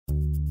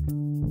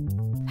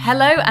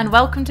Hello and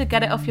welcome to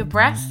Get It Off Your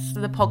Breasts,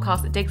 the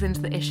podcast that digs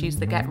into the issues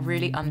that get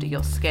really under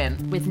your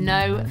skin. With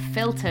no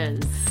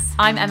filters.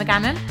 I'm Emma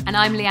Gannon. And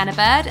I'm Leanna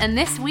Bird, and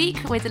this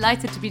week we're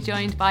delighted to be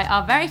joined by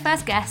our very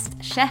first guest,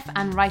 chef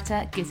and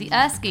writer Gizzy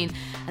Erskine,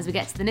 as we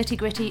get to the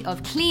nitty-gritty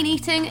of clean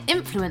eating,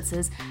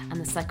 influencers, and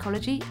the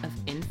psychology of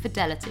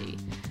infidelity.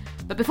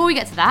 But before we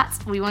get to that,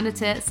 we wanted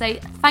to say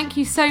thank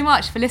you so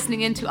much for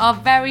listening in to our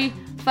very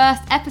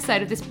first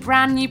episode of this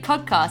brand new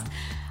podcast.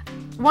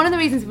 One of the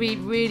reasons we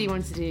really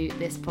wanted to do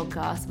this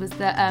podcast was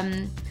that,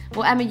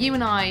 Emma, you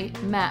and I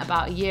met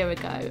about a year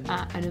ago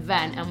at an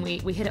event, and we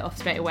hit it off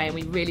straight away, and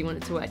we really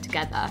wanted to work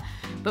together.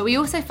 But we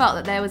also felt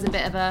that there was a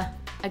bit of a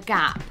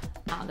gap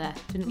out there,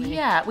 didn't we?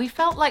 Yeah, we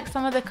felt like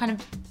some of the kind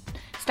of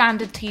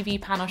standard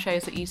TV panel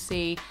shows that you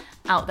see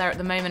out there at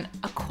the moment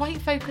are quite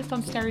focused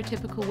on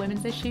stereotypical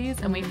women's issues,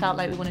 and we felt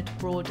like we wanted to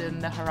broaden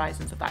the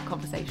horizons of that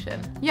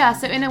conversation. Yeah,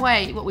 so in a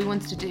way what we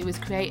wanted to do was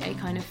create a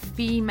kind of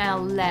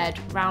female-led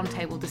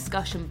roundtable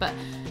discussion, but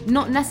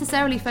not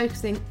necessarily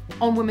focusing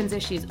on women's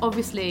issues.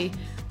 Obviously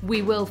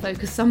we will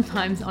focus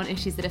sometimes on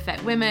issues that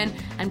affect women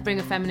and bring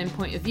a feminine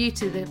point of view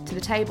to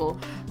the table,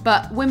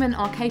 but women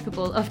are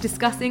capable of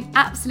discussing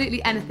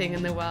absolutely anything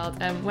in the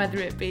world, whether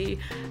it be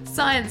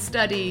science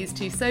studies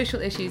to social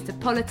issues to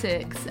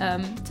politics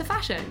to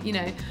fashion. You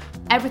know,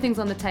 everything's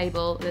on the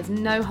table. There's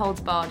no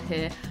holds barred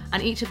here,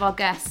 and each of our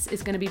guests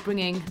is going to be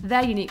bringing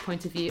their unique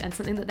point of view and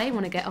something that they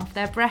want to get off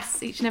their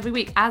breasts each and every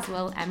week, as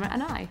will Emma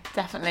and I.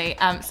 Definitely.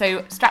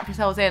 So strap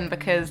yourselves in,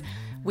 because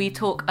we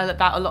talk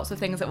about lots of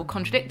things that will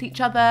contradict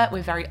each other.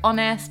 We're very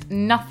honest.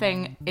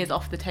 Nothing is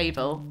off the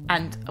table,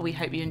 and we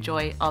hope you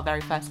enjoy our very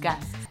first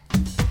guest.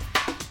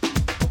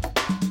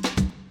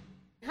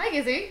 Hi,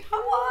 Gizzy.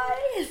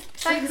 Hi.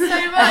 Thanks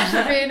so much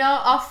for being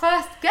our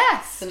first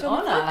guest It's an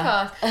on the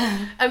honour.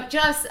 podcast. Do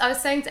you know, I was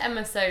saying to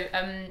Emma, so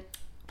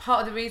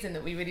part of the reason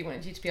that we really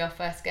wanted you to be our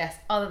first guest,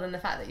 other than the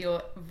fact that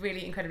you're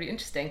really incredibly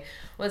interesting,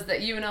 was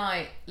that you and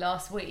I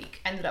last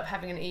week ended up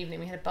having an evening.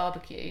 We had a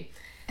barbecue.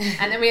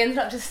 And then we ended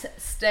up just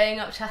staying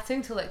up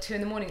chatting till like 2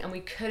 a.m, and we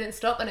couldn't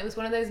stop. And it was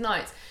one of those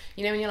nights,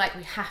 you know, when you're like,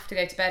 we have to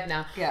go to bed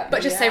now. Yeah.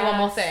 But just say one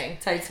more thing.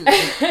 Totally.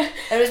 And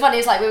it was funny.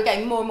 It's like we were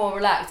getting more and more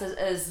relaxed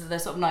as the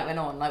sort of night went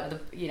on. Like,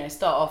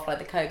 start off like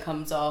the coat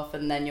comes off,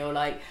 and then you're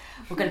like,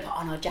 we're going to put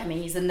on our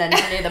jammies, and then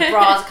suddenly the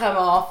bras come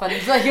off,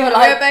 and so you're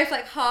like, we're both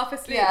like half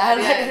asleep.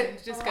 Yeah,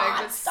 just going,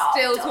 but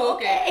still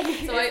talking. So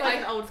It's like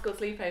an old school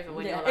sleepover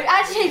when you're like, it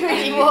actually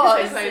really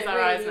was. Close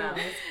our eyes now.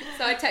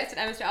 So I texted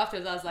Emma straight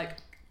afterwards. I was like,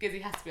 Gizzy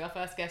has to be our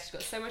first guest. She's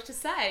got so much to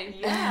say.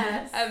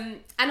 Yes.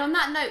 And on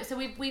that note, so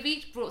we've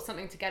each brought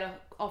something to get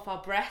off our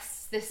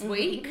breasts this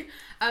week.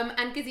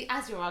 And Gizzy,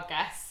 as you're our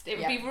guest, it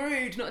would be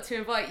rude not to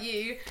invite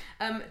you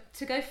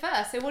to go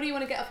first. So what do you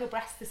want to get off your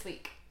breasts this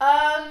week?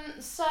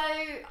 So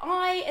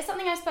it's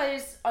something I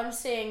suppose I'm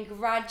seeing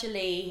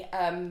gradually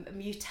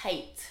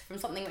mutate from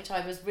something which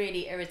I was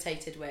really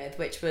irritated with,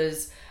 which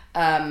was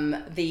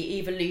the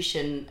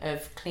evolution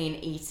of clean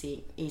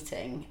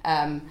eating,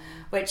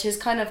 which has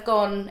kind of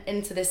gone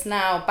into this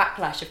now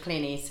backlash of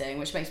clean eating,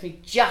 which makes me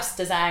just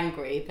as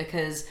angry,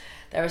 because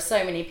there are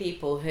so many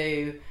people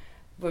who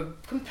were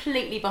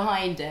completely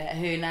behind it,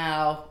 who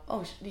now,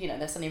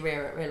 they're suddenly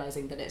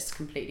realising that it's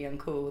completely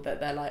uncool, that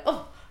they're like,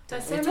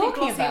 there's so many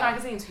glossy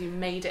magazines who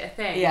made it a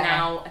thing,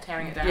 now are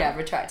tearing it down. Yeah,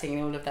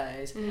 retracting all of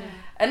those. Yeah.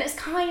 And it's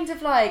kind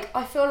of like,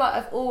 I feel like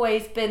I've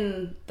always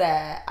been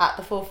there at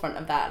the forefront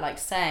of that, like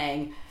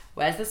saying,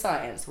 where's the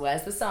science?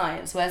 Where's the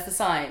science? Where's the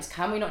science?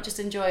 Can we not just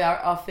enjoy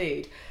our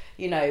food?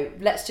 You know,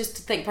 let's just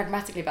think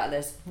pragmatically about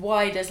this.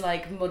 Why does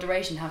like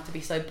moderation have to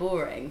be so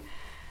boring?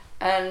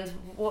 And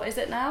what is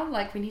it now?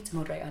 Like, we need to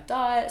moderate our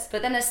diets,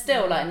 but then there's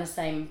still like in the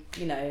same,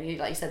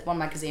 like you said, one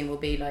magazine will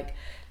be like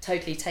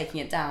totally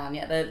taking it down,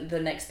 yet the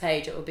next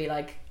page it will be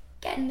like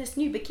getting this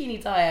new bikini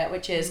diet,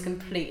 which is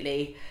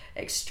completely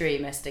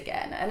extremist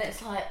again. And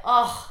it's like,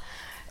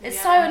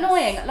 it's so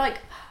annoying. Like,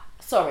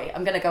 sorry,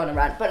 I'm gonna go on a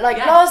rant, but like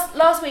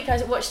last week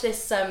I watched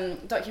this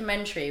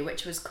documentary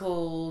which was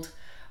called,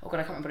 I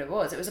can't remember what it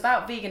was. It was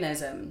about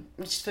veganism,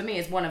 which for me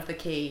is one of the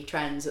key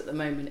trends at the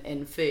moment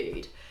in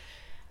food.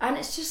 And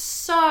it's just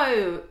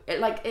so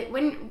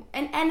when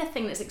in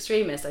anything that's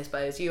extremist, I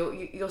suppose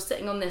you're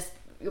sitting on this,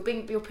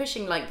 you're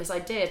pushing like this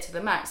idea to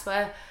the max,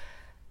 where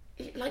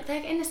like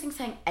they're in this thing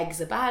saying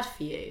eggs are bad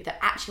for you. They're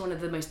actually one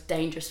of the most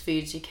dangerous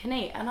foods you can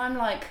eat, and I'm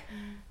like,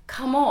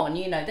 come on,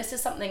 this is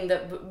something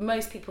that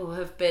most people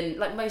have been,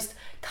 like most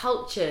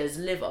cultures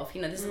live off.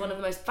 This is one of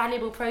the most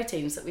valuable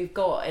proteins that we've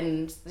got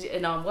in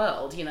our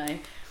world.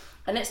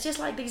 And it's just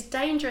like these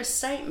dangerous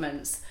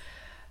statements.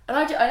 And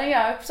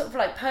I sort of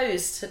like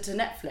posed to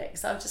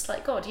Netflix. I was just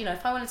like, God,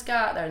 if I wanted to go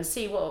out there and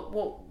see what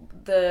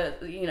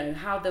the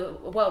how the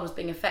world was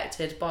being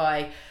affected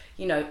by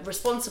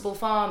responsible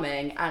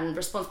farming and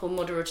responsible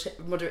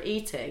moderate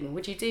eating,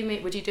 would you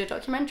do a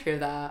documentary of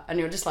that? And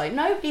you're just like,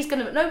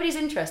 nobody's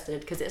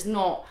interested, because it's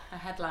not a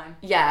headline.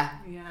 Yeah.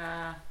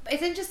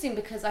 It's interesting,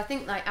 because I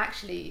think like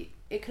actually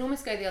it can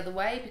almost go the other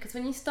way, because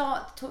when you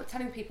start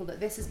telling people that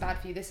this is bad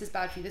for you, this is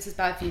bad for you, this is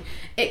bad for you,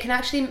 it can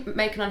actually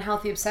make an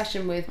unhealthy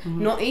obsession with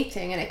not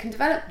eating, and it can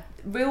develop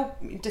real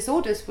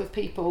disorders with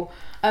people.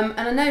 And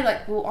I know,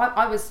 like, well,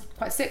 I was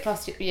quite sick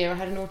last year. I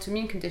had an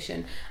autoimmune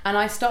condition, and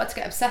I started to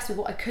get obsessed with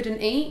what I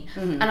couldn't eat,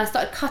 and I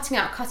started cutting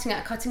out,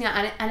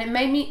 and it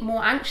made me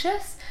more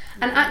anxious.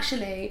 And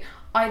actually,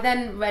 I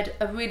then read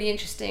a really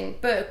interesting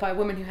book by a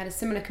woman who had a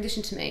similar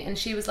condition to me, and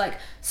she was like,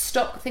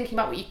 stop thinking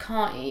about what you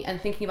can't eat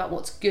and thinking about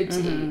what's good to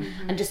eat,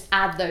 and just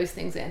add those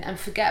things in and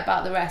forget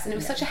about the rest. And it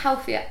was such a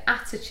healthier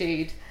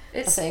attitude,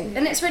 I think.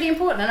 And it's really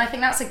important, and I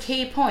think that's a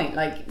key point.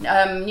 Like,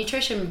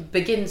 nutrition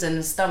begins in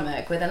the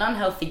stomach. With an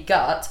unhealthy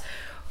gut,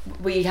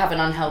 we have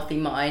an unhealthy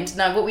mind.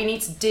 Now, what we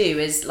need to do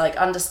is like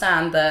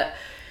understand that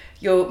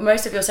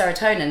most of your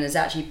serotonin is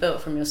actually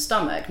built from your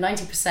stomach,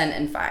 90%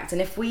 in fact.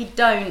 And if we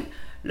don't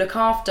look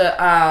after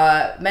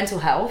our mental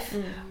health,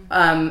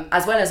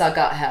 as well as our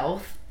gut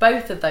health,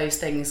 both of those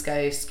things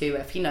go skew.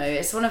 If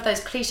it's one of those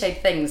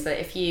cliched things that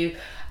if you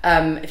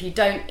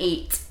don't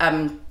eat,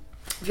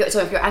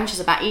 if you're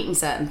anxious about eating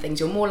certain things,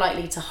 you're more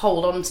likely to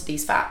hold on to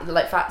these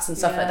fats and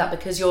stuff like that,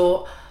 because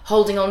you're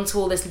holding on to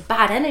all this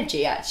bad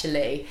energy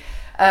actually.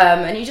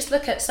 And you just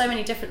look at so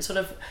many different sort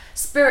of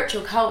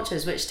spiritual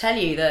cultures which tell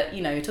you that,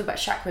 you talk about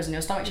chakras, and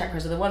your stomach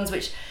chakras are the ones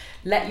which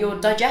let your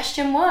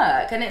digestion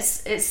work. And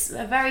it's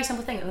a very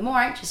simple thing. The more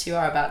anxious you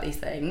are about these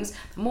things,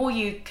 the more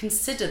you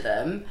consider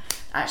them.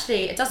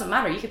 Actually, it doesn't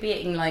matter. You could be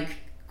eating like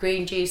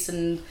green juice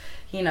and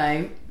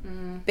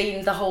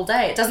beans the whole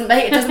day. It doesn't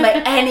make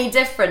any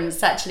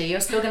difference. Actually,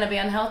 you're still going to be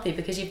unhealthy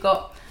because you've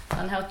got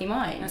unhealthy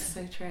mind. That's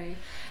so true.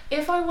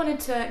 If I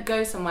wanted to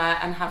go somewhere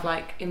and have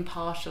like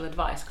impartial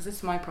advice, because this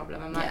is my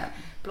problem, I'm like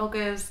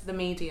bloggers, the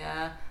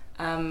media,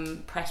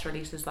 press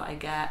releases that I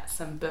get,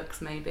 some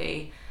books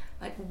maybe.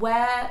 Like,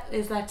 where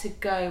is there to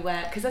go?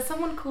 Because there's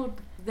someone called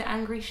The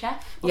Angry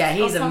Chef.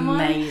 He's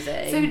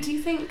amazing. So do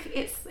you think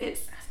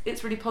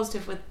it's really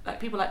positive with like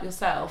people like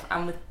yourself,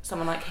 and with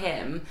someone like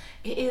him,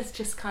 it is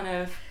just kind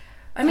of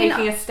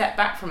taking a step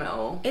back from it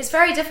all? It's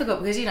very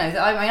difficult because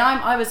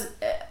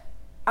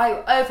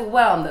I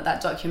overwhelmed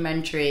that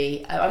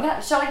documentary.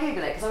 Shall I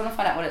Google it? Because I want to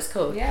find out what it's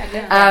called.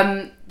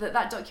 Yeah.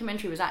 That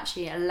documentary was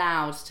actually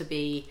allowed to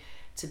be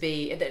that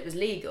it was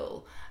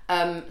legal.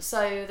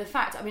 So the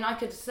fact,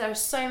 there are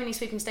so many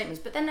sweeping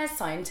statements, but then there's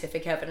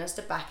scientific evidence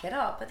to back it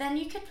up. But then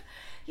you could,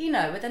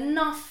 with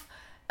enough,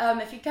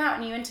 if you go out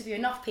and you interview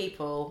enough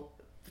people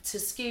to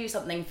skew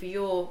something for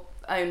your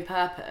own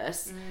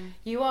purpose,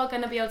 you are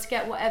going to be able to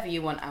get whatever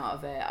you want out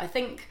of it. I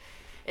think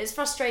it's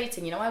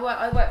frustrating. I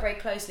work very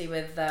closely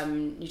with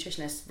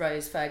nutritionist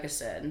Rose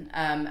Ferguson,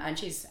 and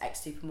she's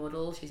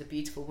ex-supermodel. She's a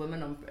beautiful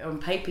woman. On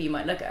paper, you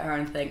might look at her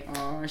and think,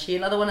 oh, is she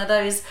another one of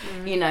those,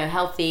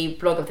 healthy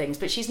blogger things?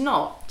 But she's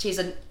not. She's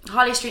a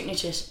highly street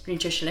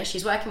nutritionist.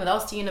 She's working with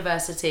Ulster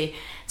University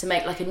to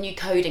make like a new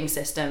coding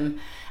system.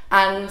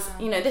 And,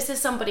 this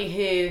is somebody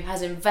who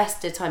has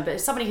invested time, but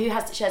it's somebody who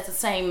shares the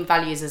same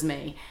values as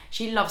me.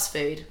 She loves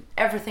food,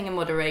 everything in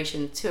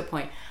moderation to a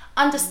point.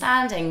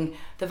 Understanding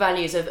the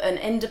values of an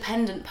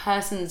independent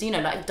person's,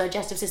 like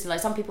digestive system. Like,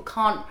 some people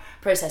can't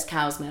process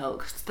cow's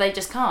milk. They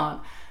just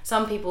can't.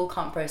 Some people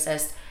can't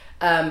process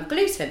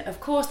gluten. Of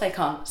course they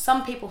can't.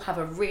 Some people have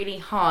a really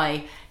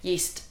high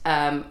yeast,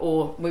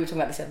 or we were talking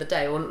about this the other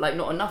day, or like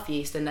not enough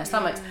yeast in their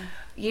stomachs,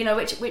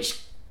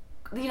 which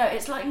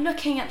it's like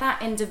looking at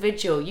that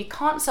individual. You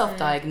can't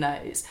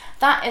self-diagnose.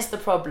 That is the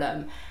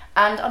problem.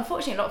 And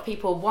unfortunately, a lot of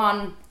people,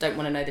 one, don't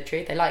want to know the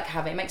truth. They like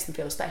having, it makes them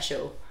feel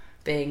special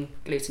being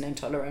gluten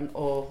intolerant,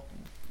 or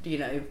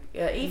and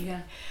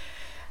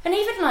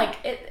even like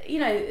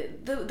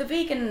it, the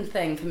vegan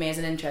thing for me is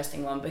an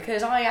interesting one,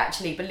 because I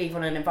actually believe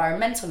on an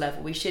environmental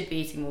level we should be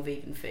eating more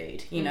vegan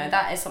food.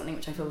 That is something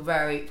which I feel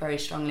very, very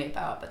strongly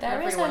about. But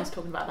everyone's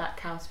talking about that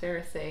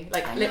cowspiracy.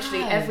 Like,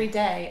 literally every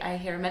day I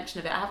hear a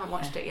mention of it. I haven't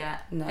watched it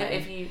yet. No.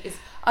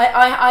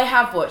 I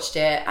have watched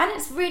it, and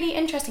it's really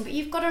interesting. But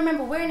you've got to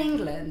remember, we're in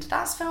England.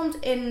 That's filmed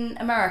in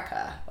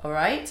America, all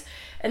right?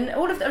 And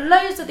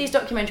loads of these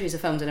documentaries are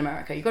filmed in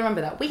America. You've got to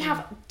remember that. We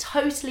have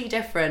totally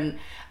different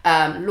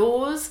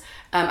laws,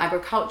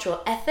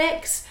 agricultural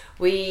ethics.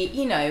 We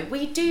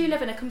do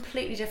live in a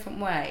completely different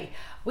way.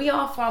 We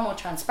are far more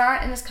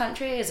transparent in this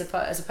country as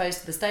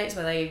opposed to the States,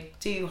 where they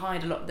do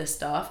hide a lot of this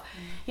stuff.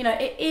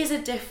 It is a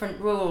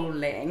different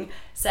ruling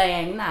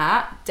saying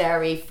that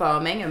dairy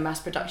farming and mass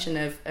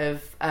production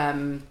of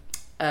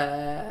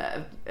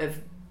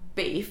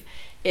beef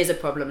is a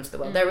problem to the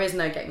world. There is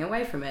no getting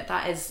away from it.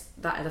 That is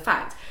a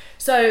fact.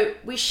 So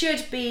we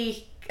should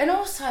be, and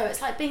also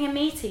it's like being a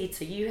meat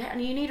eater. You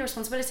need a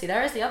responsibility.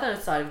 There is the other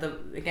side of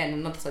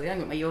another side of the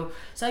argument, where you're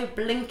so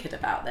blinkered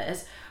about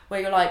this, where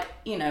you're like,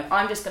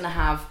 I'm just going to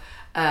have,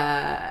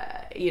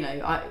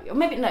 or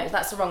maybe no,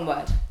 that's the wrong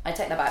word. I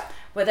take that back.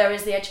 Where there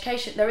isn't the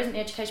education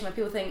where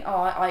people think,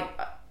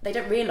 they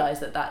don't realise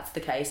that that's the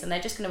case, and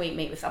they're just going to eat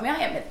meat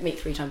I eat meat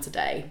 3 times a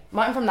day.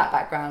 I'm from that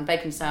background.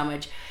 Bacon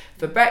sandwich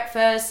for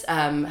breakfast,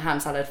 ham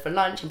salad for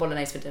lunch, and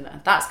bolognese for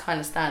dinner. That's kind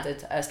of standard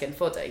to Erskine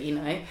fodder,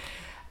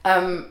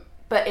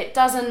 but it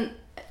doesn't,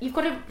 you've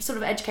got to sort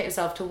of educate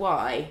yourself to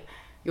why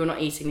you're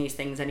not eating these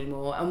things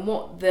anymore, and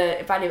what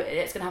the value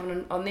it's going to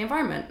have on the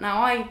environment.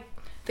 Now,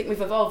 think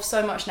we've evolved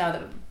so much now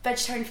that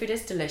vegetarian food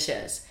is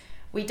delicious.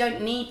 We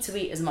don't need to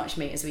eat as much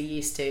meat as we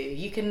used to.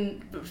 You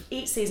can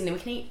eat seasonally, we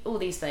can eat all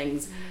these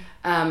things.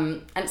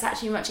 And it's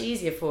actually much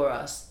easier for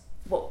us.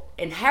 What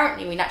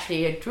inherently we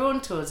naturally are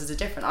drawn towards is a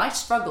different. I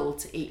struggle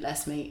to eat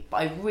less meat, but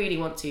I really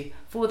want to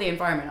for the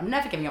environment. I'm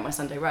never giving up my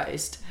Sunday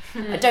roast.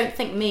 I don't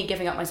think me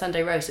giving up my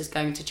Sunday roast is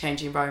going to change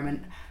the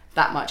environment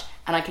that much.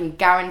 And I can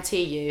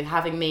guarantee you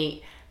having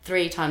meat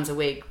 3 times a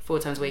week, 4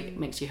 times a week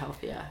makes you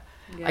healthier.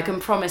 Yeah. I can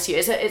promise you.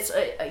 It's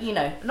you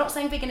know, I'm not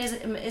saying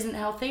veganism isn't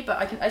healthy,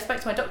 but I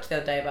spoke to my doctor the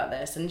other day about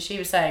this, and she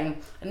was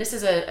saying, and this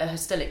is a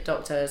hostilic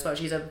doctor as well.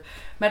 She's a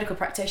medical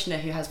practitioner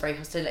who has a very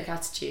hostilic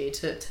attitude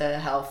to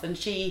health, and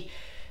she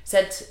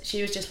said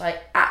she was just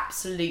like,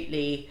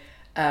 absolutely,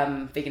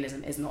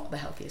 veganism is not the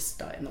healthiest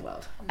diet in the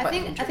world. I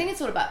think it's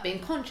all about being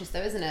conscious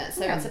though, isn't it?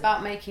 So it's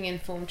about making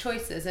informed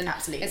choices, and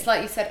absolutely, it's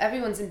like you said,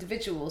 everyone's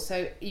individual,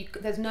 so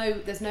there's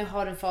no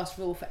hard and fast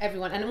rule for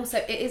everyone, and also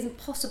it is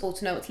impossible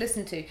to know what to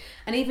listen to.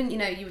 And even, you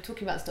know, you were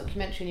talking about this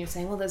documentary and you were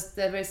saying, well,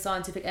 there is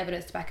scientific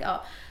evidence to back it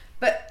up.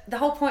 But the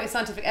whole point of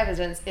scientific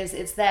evidence is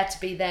it's there to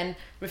be then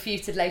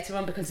refuted later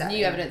on because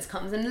new evidence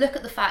comes. And look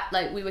at the fact,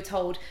 like we were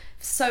told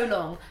for so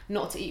long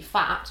not to eat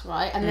fat,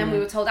 right? And then we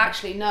were told,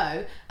 actually,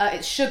 no,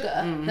 it's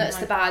sugar that's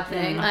the bad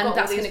thing, and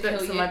that's going to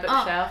kill you. On my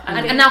bookshelf.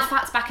 And now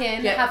fat's back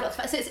in, have lots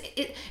of fat. So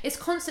it's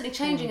constantly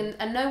changing,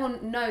 and no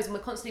one knows, and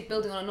we're constantly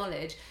building on our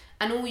knowledge.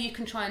 And all you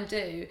can try and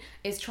do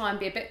is try and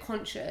be a bit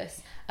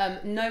conscious,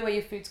 know where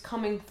your food's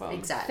coming from,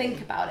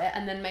 think about it,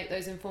 and then make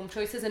those informed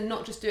choices, and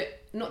not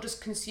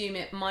just consume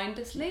it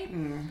mindlessly.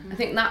 I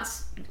think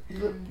that's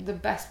the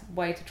best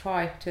way to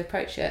try to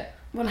approach it.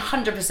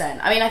 100%.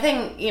 I mean, I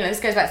think, you know, this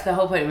goes back to the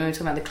whole point when we were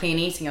talking about the clean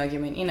eating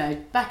argument. You know,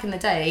 back in the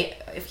day,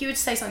 if you would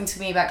say something to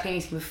me about clean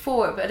eating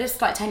before, but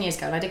it's like 10 years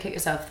ago, and I did cook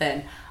yourself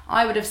thin,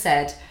 I would have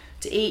said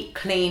to eat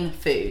clean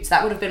foods.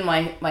 That would have been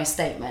my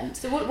statement.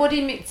 So what do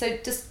you mean? So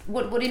just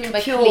what do you mean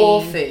by pure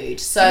clean? Food?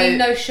 So you mean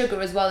no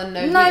sugar as well, and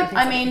no meat?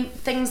 I mean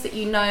things that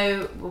you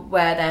know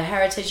where their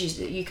heritage.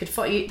 You could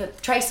the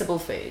traceable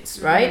foods,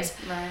 right?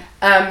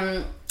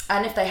 Right.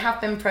 And if they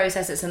have been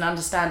processed, it's an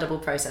understandable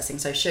processing.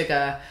 So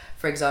sugar,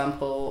 for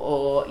example,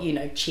 or, you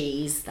know,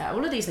 cheese.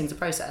 All of these things are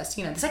processed.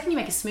 You know, the second you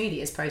make a smoothie,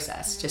 it's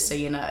processed. Just so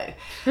you know.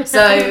 So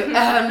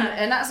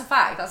and that's a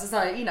fact. That's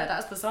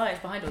that's the science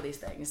behind all these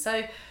things.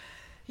 So,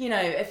 you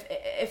know,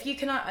 if you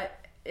can,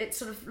 it's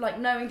sort of like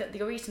knowing that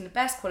you're eating the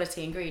best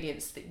quality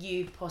ingredients that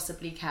you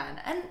possibly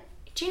can. And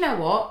do you know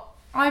what?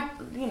 I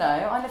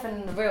live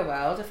in the real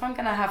world. If I'm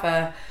gonna have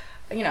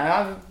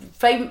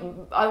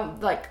I'm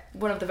like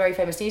one of the very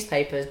famous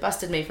newspapers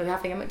busted me for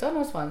having a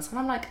McDonald's once, and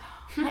I'm like,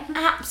 I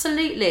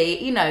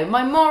absolutely, you know,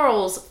 my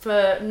morals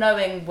for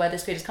knowing where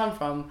this food has come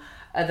from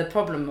are the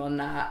problem on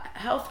that.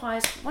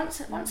 Health-wise,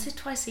 once or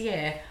twice a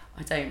year,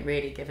 I don't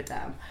really give a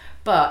damn.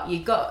 But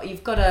you've got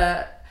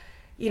to,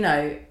 you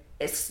know,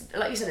 it's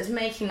like you said, it's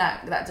making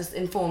that just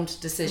informed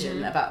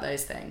decision about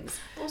those things.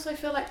 Also, I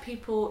feel like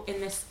people in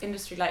this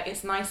industry, like,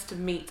 it's nice to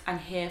meet and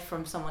hear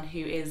from someone who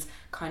is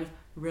kind of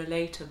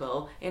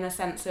relatable, in a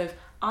sense of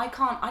I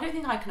don't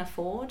think I can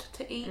afford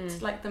to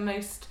eat like the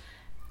most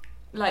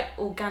like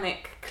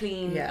organic,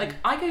 clean. Like,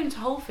 I go into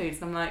Whole Foods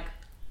and I'm like,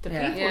 do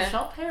people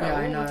shop here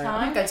all the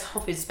time? I go to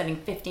Whole Foods spending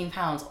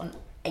 £15 on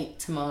 8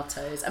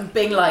 tomatoes and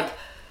being like,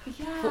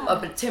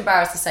 too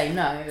embarrassed to say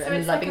no. So and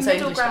it's like being a so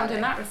middle ground in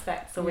that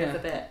respect. It's always a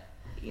bit.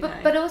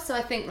 But also,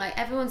 I think like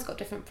everyone's got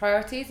different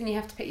priorities, and you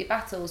have to pick your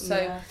battles.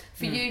 So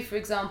for you, for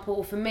example,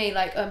 or for me,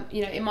 like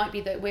you know, it might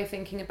be that we're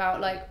thinking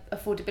about like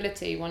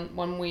affordability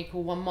one week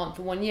or 1 month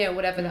or 1 year, or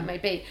whatever that may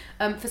be.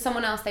 For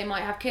someone else, they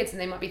might have kids and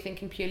they might be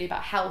thinking purely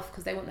about health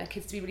because they want their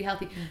kids to be really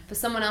healthy. For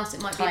someone else,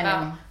 it might be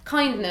about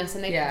kindness,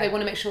 and they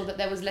want to make sure that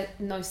there was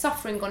no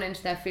suffering gone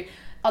into their food.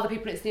 Other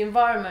people, it's the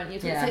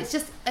environment. So it's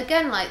just,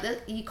 again, like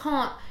that. You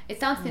can't. It's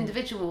down to the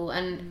individual,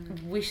 and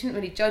we shouldn't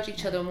really judge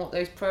each other on what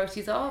those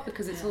priorities are,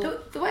 because it's all.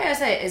 The way I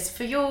say it is,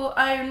 for your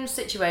own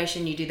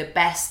situation, you do the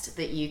best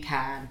that you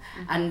can,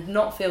 and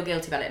not feel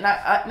guilty about it. Like,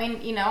 I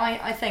mean, you know,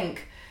 I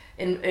think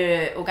in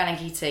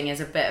organic eating is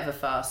a bit of a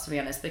farce, to be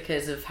honest,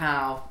 because of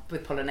how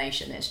with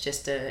pollination, it's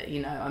just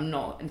I'm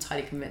not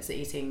entirely convinced that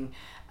eating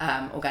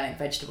organic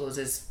vegetables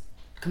is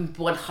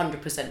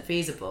 100%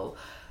 feasible.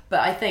 But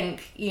I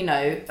think, you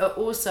know,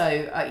 also,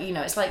 you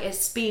know, it's like it's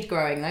speed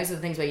growing. Those are the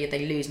things where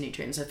they lose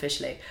nutrients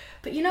officially.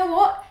 But you know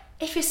what?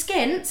 If you're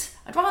skint,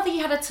 I'd rather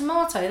you had a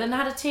tomato than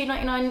had a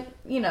 $2.99,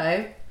 you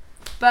know,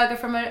 burger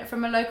from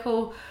a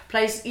local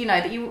place. You know,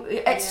 that you.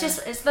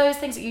 It's those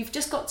things that you've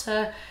just got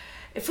to.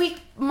 If we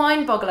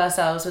mind boggle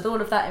ourselves with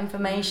all of that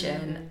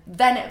information,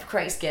 then it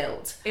creates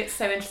guilt. It's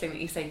so interesting that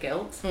you say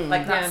guilt.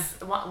 Like, that's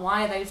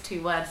why are those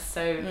two words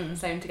so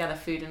sewn together,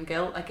 food and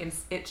guilt? Like,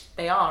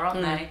 they are,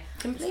 aren't they?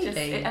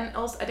 Completely. And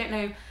also, I don't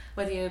know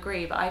whether you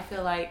agree, but I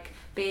feel like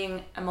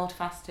being a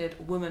multifaceted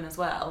woman as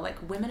well,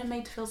 like, women are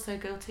made to feel so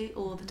guilty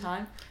all the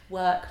time.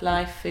 Work,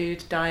 life,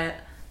 food, diet,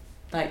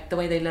 like the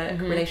way they look,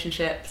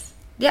 relationships.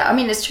 Yeah, I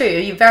mean, it's true.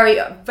 You very,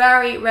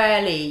 very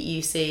rarely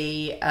you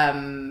see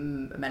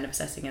men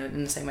obsessing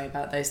in the same way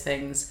about those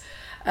things.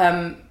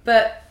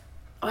 But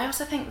I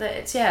also think that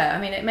it's, I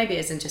mean, it maybe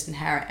isn't just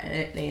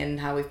inherently in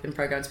how we've been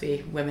programmed to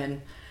be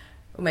women,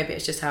 or maybe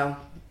it's just how,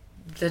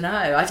 I don't know.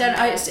 I don't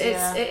know.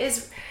 It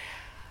is.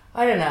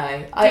 I don't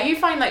know. Do you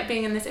find like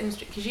being in this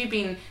industry, because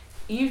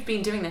you've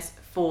been doing this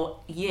for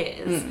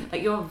years,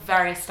 like you're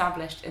very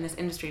established in this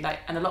industry, like,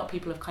 and a lot of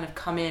people have kind of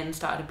come in,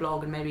 started a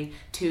blog, and maybe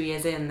 2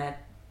 years in they're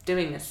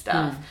doing this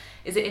stuff.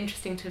 Is it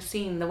interesting to have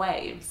seen the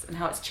waves and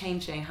how it's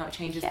changing, how it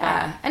changes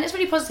there? And it's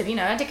really positive. You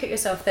know, I did Cook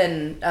Yourself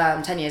Thin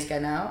 10 years ago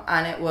now,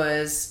 and it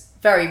was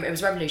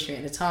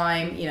revolutionary at the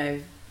time. You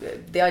know,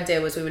 the idea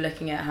was we were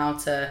looking at how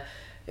to,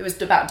 it was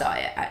about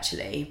diet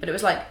actually, but it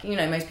was like, you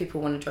know, most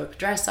people want to drop a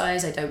dress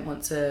size, they don't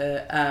want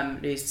to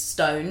lose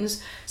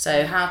stones,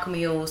 so how can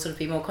we all sort of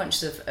be more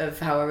conscious of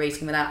how we're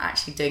eating without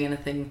actually doing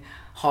anything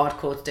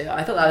hardcore to do it?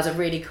 I thought that was a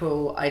really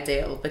cool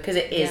ideal, because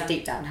it is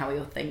deep down how we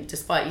all think,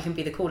 despite you can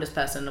be the coolest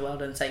person in the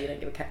world and say you don't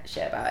give a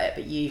shit about it,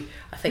 but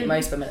I think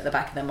most women at the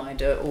back of their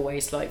mind are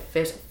always like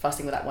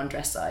fussing with that one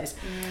dress size.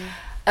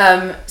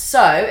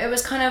 So it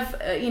was kind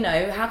of, you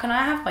know, how can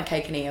I have my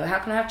cake and eat? How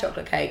can I have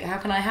chocolate cake? How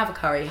can I have a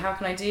curry? How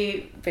can I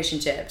do fish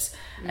and chips?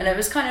 And it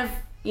was kind of,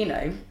 you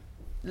know,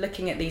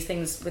 looking at these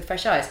things with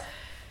fresh eyes.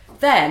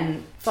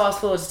 Then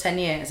fast forward to 10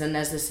 years and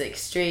there's this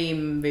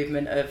extreme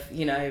movement of,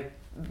 you know,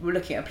 we're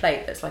looking at a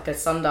plate that's like a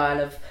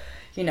sundial of,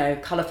 you know,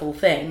 colourful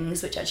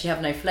things which actually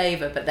have no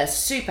flavour, but they're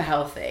super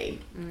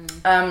healthy.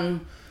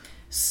 In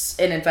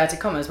inverted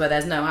commas, where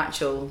there's no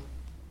actual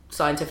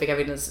scientific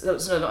evidence,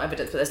 not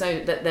evidence, but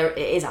it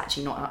is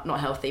actually not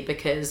healthy,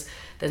 because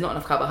there's not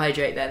enough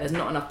carbohydrate there's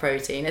not enough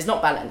protein, it's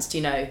not balanced,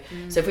 you know.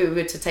 So if we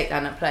were to take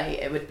down that plate,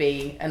 it would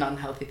be an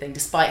unhealthy thing,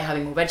 despite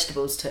having more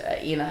vegetables to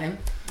it, you know.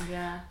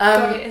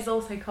 It is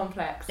also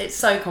complex. It's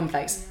so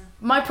complex.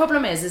 My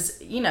problem is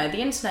you know, the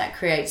internet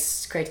created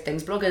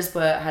things. Bloggers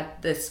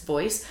had this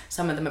voice.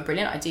 Some of them are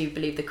brilliant. I do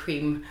believe the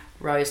cream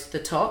rose to the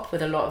top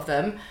with a lot of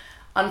them.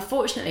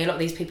 Unfortunately, a lot of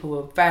these people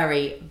were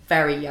very,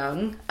 very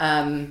young.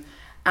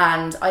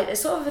 And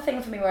it's sort of a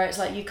thing for me where it's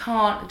like, you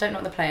don't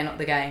know the player, not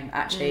the game,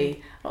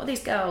 actually. A lot of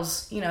these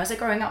girls, you know, as they're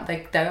growing up,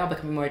 they are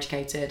becoming more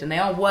educated, and they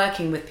are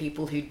working with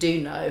people who do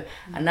know,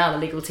 and now the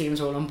legal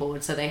teams are all on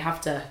board, so they have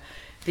to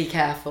be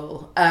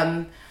careful.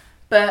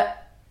 But,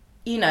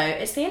 you know,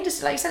 it's the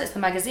industry, like you said, it's the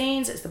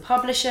magazines, it's the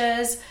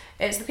publishers,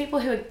 it's the people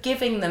who are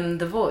giving them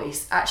the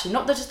voice, actually,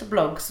 not just the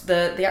blogs,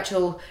 the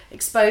actual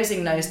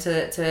exposing those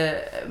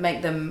to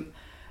make them,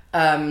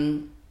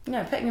 you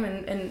know, putting them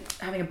in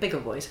having a bigger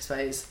voice, I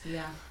suppose.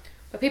 Yeah.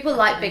 But people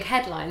like big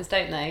headlines,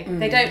 don't they?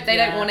 They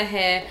don't want to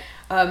hear,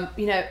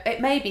 you know, it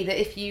may be that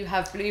if you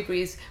have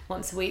blueberries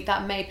once a week,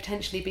 that may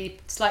potentially be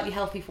slightly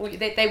healthy for you.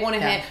 They want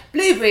to hear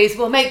blueberries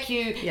will make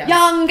you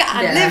young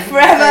and live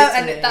forever,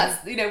 totally. and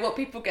that's, you know, what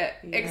people get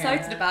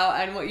excited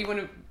about and what you want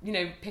to, you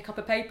know, pick up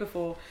a paper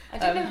for. I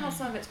don't know how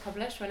some of it's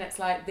published when it's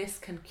like, this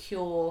can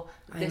cure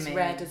this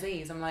rare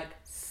disease. I'm like,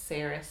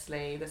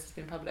 seriously, this has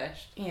been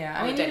published?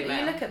 Yeah, I mean,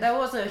 you look at, there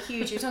was a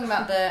huge, you're talking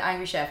about the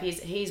Angry Chef,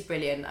 he's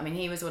brilliant. I mean,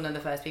 he was one of the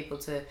first people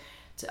to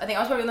I think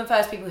I was probably one of the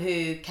first people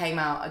who came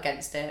out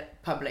against it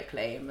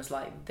publicly and was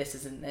like, this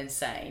isn't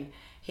insane.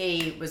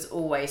 He was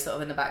always sort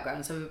of in the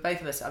background, so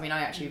both of us, I mean,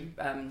 I actually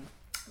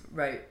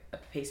wrote a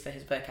piece for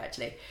his book,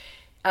 actually.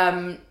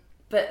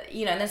 But,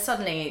 you know, and then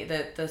suddenly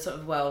the sort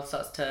of world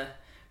starts to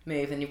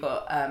move, and you've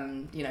got,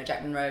 you know,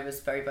 Jack Monroe was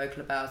very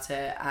vocal about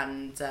it,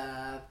 and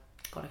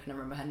God, I can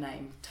remember her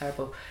name.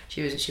 Terrible.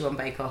 She won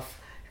Bake Off.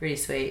 Really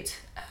sweet.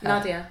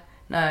 Nadia.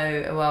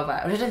 No, a while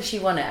back. I don't know if she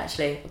won it,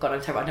 actually. Oh God,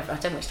 I'm terrible. I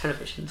don't watch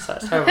television, so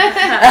that's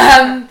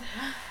terrible.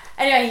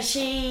 Anyway,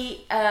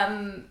 she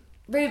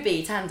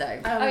Ruby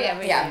Tando. Oh yeah,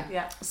 Ruby.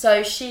 Yeah.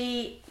 So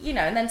she, you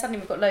know, and then suddenly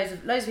we've got loads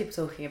of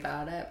people talking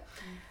about it,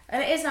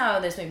 and it is now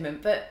this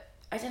movement. But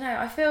I don't know.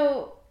 I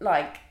feel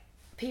like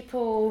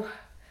people.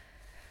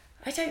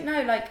 I don't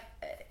know, like.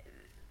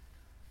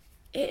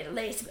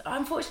 It's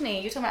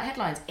unfortunately, you're talking about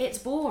headlines, it's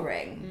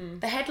boring.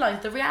 The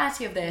headlines, the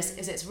reality of this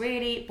is it's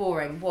really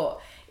boring.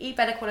 What? Eat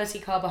better quality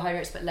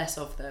carbohydrates but less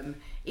of them.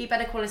 Eat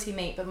better quality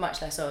meat but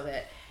much less of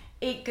it.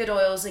 Eat good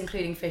oils,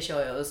 including fish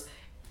oils.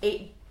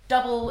 Eat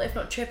double, if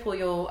not triple,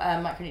 your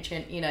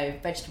micronutrient, you know,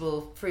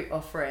 vegetable fruit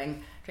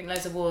offering. Drink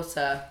loads of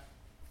water.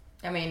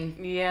 I mean,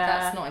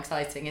 that's not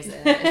exciting, is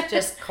it? It's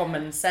just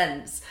common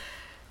sense.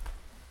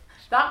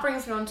 That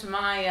brings me on to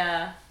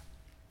my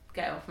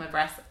get off my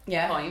breath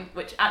point,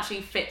 which actually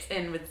fits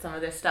in with some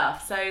of this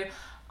stuff. So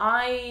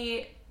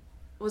I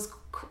was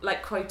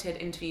quoted,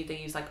 interviewed, they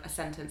used like a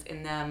sentence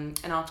in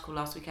an article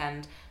last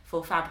weekend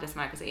for Fabulous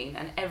magazine,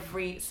 and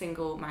every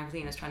single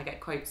magazine is trying to get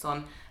quotes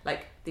on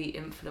like the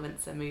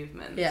influencer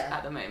movement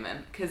at the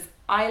moment, because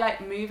I like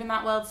move in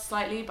that world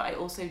slightly, but I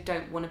also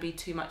don't want to be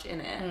too much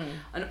in it.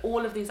 And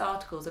all of these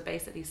articles are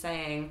basically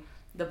saying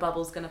the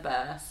bubble's gonna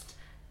burst.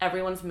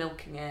 Everyone's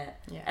milking it.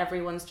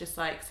 Everyone's just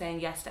like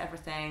saying yes to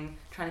everything,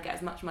 trying to get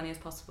as much money as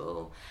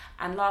possible.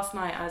 And last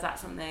night I was at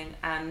something,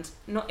 and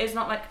it's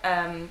not like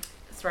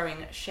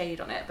throwing shade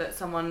on it, but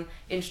someone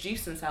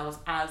introduced themselves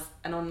as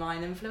an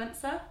online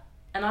influencer,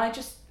 and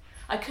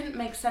I couldn't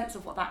make sense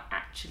of what that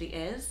actually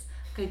is.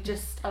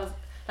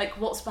 Like,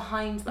 what's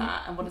behind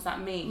that, and what does that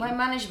mean? My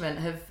management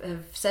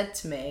have said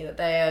to me that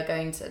they are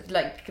going to,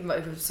 like, it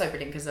was so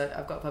brilliant because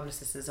I've got a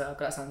publicist as well.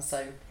 That sounds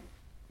so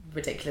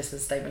ridiculous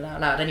as a statement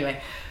out loud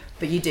anyway,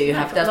 but you do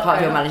have, that's part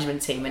of your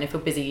management team, and if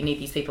you're busy you need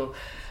these people.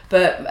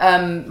 But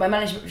my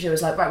management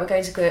was like, right, we're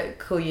going to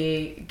call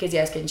you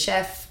Gizzy Erskine,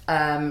 chef,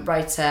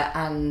 writer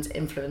and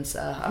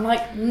influencer. I'm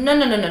like, no.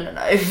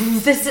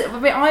 This is, I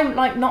mean, I'm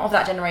like not of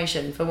that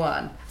generation, for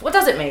one. What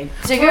does it mean?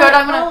 So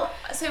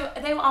so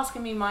they were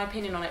asking me my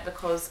opinion on it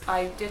because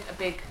I did a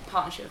big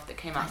partnership that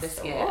came out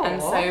this year,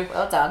 and so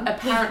well done.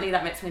 Apparently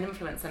that makes me an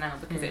influencer now,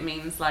 because it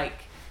means like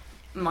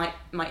my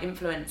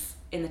influence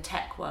in the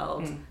tech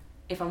world.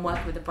 If I'm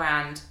working with a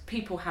brand,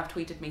 people have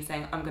tweeted me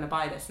saying I'm going to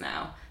buy this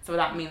now, so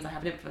that means I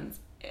have an influence,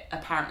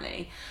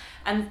 apparently.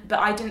 But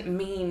I didn't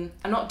mean,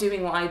 I'm not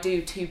doing what I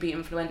do to be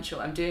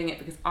influential. I'm doing it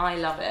because I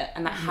love it,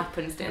 and that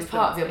happens to influence. It's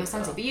part of your people.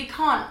 personality, but you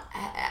can't.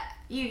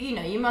 You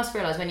know, you must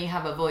realise when you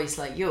have a voice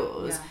like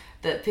yours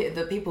that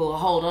people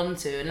hold on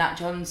to and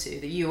latch on to,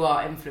 that you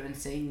are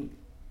influencing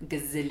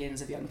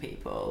gazillions of young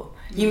people.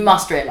 You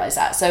must realise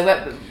that.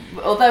 So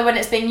although when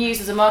it's being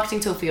used as a marketing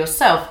tool for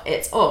yourself,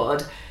 it's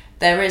odd.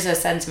 There is a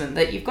sentiment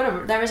that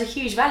there is a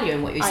huge value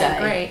in what you say. I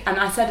agree. And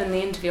I said in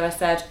the interview, I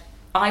said,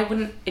 I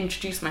wouldn't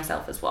introduce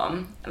myself as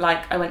one.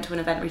 Like, I went to an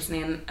event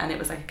recently and it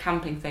was like a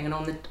camping thing, and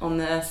on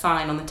the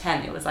sign, on the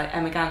tent, it was like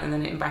Emma Gann and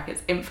then in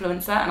brackets,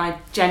 influencer, and I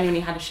genuinely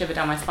had a shiver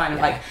down my spine of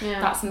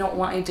that's not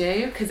what I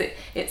do, because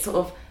it sort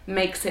of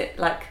makes it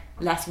like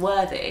less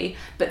worthy.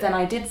 But then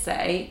I did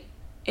say,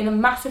 in a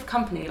massive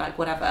company, like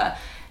whatever,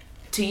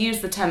 to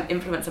use the term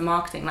influencer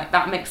marketing, like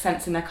that makes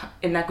sense in their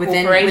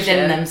corporation,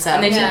 within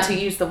themselves, and they need to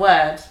use the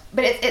word.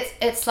 But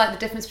it's like the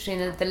difference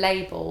between the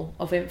label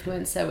of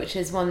influencer, which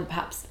is one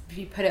perhaps if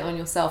you put it on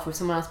yourself or if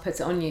someone else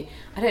puts it on you.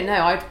 I don't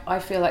know. I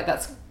feel like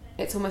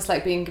it's almost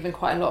like being given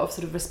quite a lot of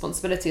sort of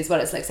responsibility as well.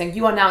 It's like saying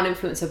you are now an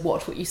influencer.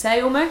 Watch what you say,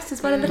 almost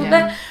as well, a little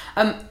bit.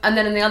 And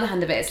then on the other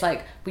hand of it, it's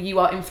like, well, you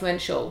are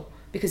influential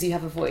because you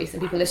have a voice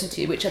and people listen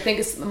to you, which I think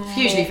is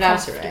hugely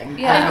flattering.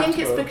 Yeah, I think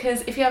it's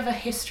because if you have a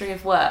history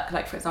of work,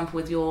 like for example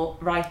with your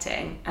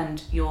writing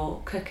and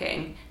your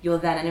cooking, you're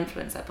then an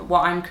influencer. But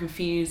what I'm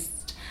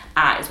confused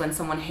at is when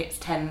someone hits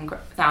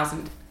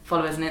 10,000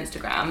 followers on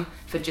Instagram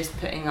for just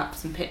putting up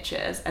some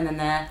pictures, and then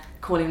they're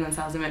calling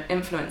themselves an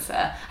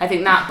influencer. I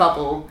think that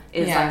bubble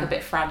is like a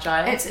bit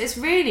fragile. It's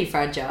really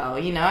fragile,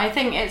 you know. I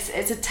think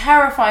it's a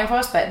terrifying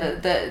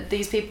prospect that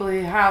these people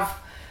who have,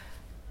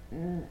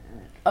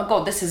 oh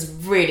god, this is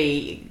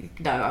really,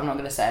 no, I'm not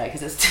going to say it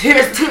because it's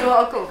too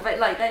hardcore, but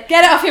like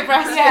get it off your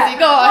breast, Gizzy,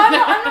 go on.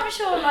 I'm not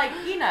sure, like,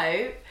 you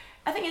know,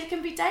 I think it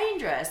can be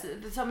dangerous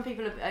that some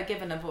people are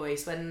given a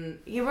voice when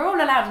you were all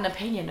allowed an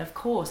opinion, of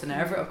course, and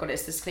oh god,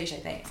 it's this cliche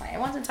thing, it's like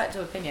everyone's entitled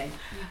to opinion.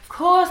 Of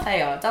course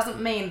they are. It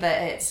doesn't mean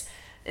that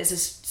it's a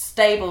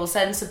stable,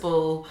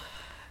 sensible,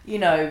 you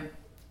know,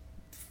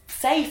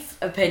 safe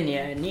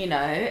opinion. You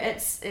know,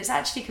 it's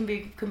actually can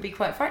be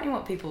quite frightening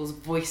what people's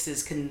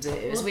voices can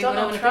do. Well,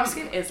 Donald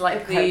Trump is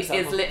like is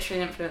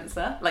literally an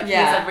influencer. Like he's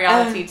a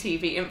reality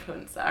TV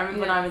influencer. I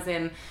remember when I was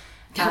in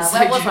where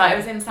was I? I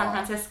was in San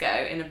Francisco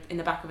in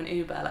the back of an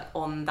Uber, like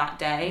on that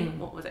day.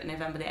 What was it,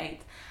 November the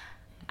 8th?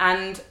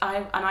 And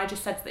I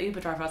just said to the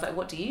Uber driver, I was like,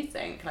 "What do you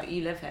think? Like,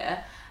 you live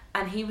here?"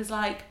 And he was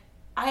like,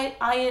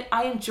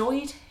 I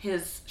enjoyed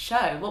his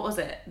show. What was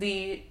it?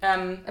 The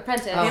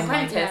Apprentice. The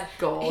Apprentice. Yeah.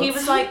 God. He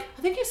was like,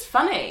 I think he's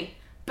funny,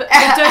 but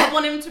I don't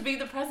want him to be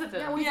the president.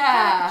 Yeah, well, he's a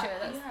caricature.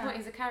 That's the point.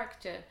 He's a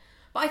caricature.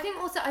 But I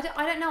think also, I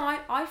don't know.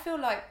 I feel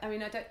like, I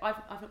mean, I've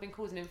not been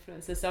called an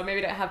influencer, so I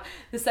maybe don't have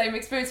the same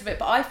experience of it.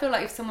 But I feel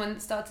like if someone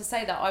started to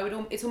say that,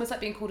 it's almost like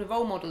being called a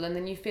role model, and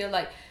then you feel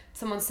like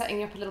someone's setting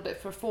you up a little bit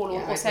for a fall,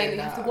 or saying that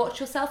you have to watch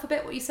yourself a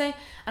bit what you say.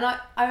 And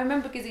I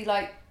remember, Gizzy,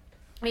 like,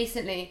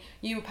 recently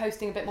you were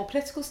posting a bit more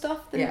political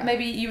stuff than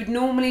maybe you would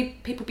normally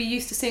people be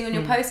used to seeing on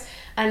your posts,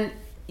 and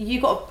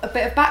you got a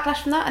bit of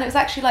backlash from that, and it was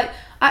actually like,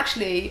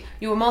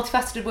 you're a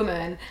multifaceted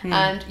woman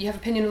and you have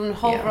opinion on a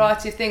whole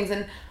variety of things,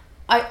 and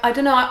I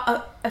don't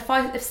know,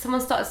 if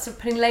someone starts sort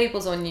of putting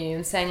labels on you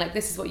and saying like,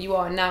 this is what you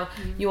are, and now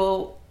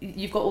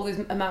you've got all this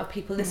amount of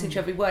people listening to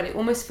every word, it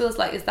almost feels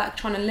like, is that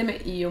trying to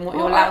limit you and what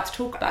you're allowed to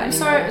talk about? I'm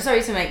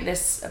sorry to make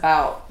this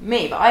about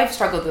me, but I've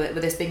struggled with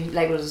this being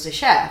labelled as a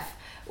chef,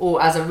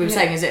 or as we were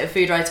saying, is it a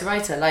food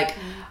writer? Like,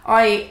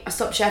 I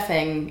stopped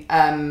chefing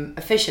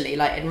officially,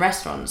 like in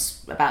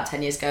restaurants, about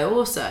 10 years ago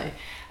also.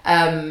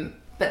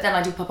 But then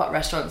I do pop-up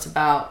restaurants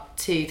about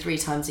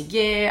 2-3 times a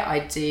year.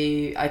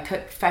 I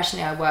cook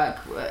professionally. I work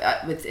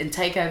in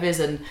takeovers,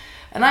 and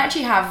I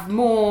actually have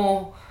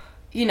more,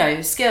 you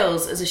know,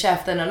 skills as a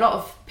chef than a lot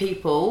of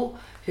people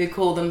who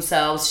call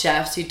themselves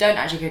chefs who don't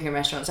actually cook in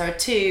restaurants. There are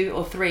 2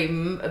 or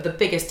 3 of the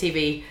biggest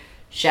TV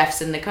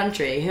chefs in the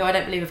country who I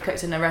don't believe have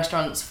cooked in their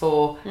restaurants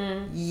for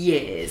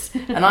years,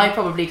 and I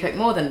probably cook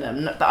more than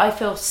them, but I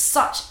feel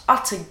such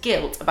utter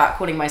guilt about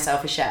calling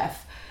myself a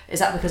chef. Is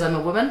that because I'm a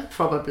woman?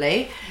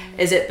 Probably.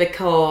 Is it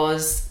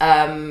because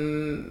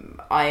I'm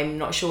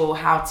not sure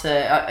how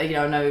to, you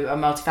know,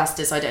 I'm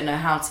multifaceted, so I don't know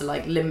how to,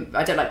 like,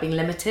 I don't like being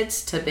limited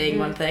to being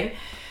one thing.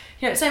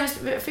 same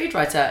as a food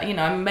writer.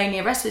 I'm mainly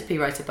a recipe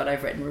writer, but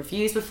I've written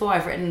reviews before.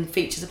 I've written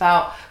features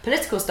about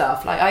political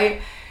stuff.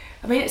 Like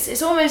I mean,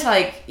 it's almost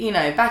like,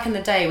 back in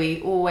the day,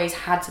 we always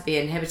had to be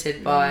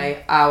inhibited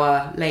by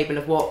our label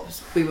of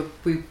what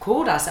we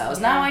called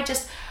ourselves. Yeah. Now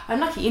I'm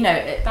lucky,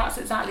 That's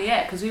exactly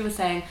it, because we were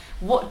saying,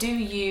 what do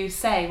you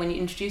say when you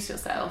introduce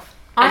yourself?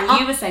 And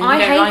you were saying you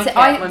don't like it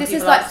when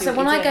people ask you what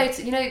when you I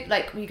do. go to,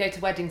 like when you go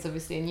to weddings,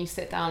 obviously, and you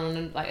sit down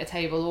on a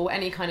table or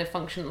any kind of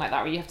function like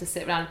that where you have to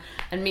sit around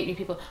and meet new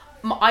people.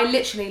 I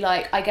literally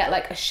I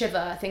get a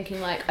shiver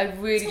thinking I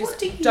really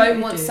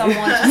don't want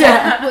someone to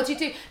say, what do you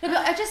do? No, but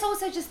I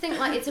also think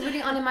it's a really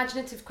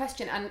unimaginative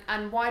question,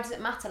 and why does it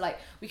matter?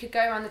 We could go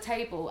around the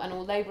table and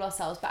all label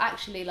ourselves, but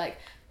actually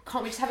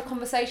can't we just have a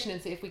conversation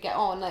and see if we get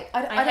on? I hate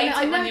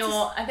don't know. it when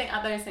I think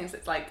at those things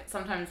it's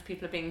sometimes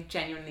people are being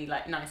genuinely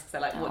nice because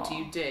they're what do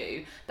you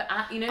do? But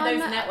at those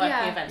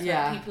networking events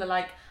where people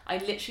are I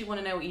literally want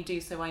to know what you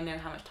do so I know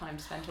how much time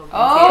to spend talking to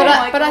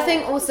you. But I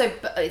think also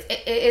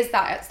it is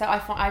that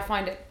I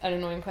find it an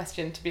annoying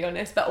question, to be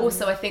honest. But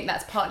also I think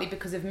that's partly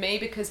because of me,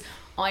 because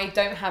I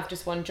don't have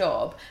just one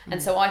job,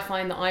 and so I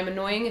find that I'm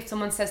annoying if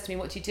someone says to me,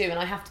 what do you do? And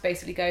I have to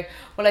basically go,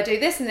 well, I do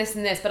this and this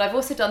and this, but I've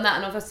also done that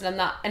and I've also done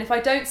that. And if I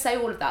don't say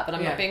all of that, then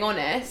I'm not being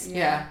honest.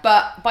 Yeah.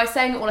 But by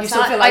saying it all,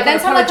 I then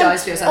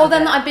apologise to yourself. Or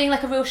then I'm being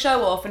a real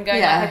show off and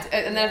going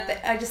and then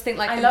I just think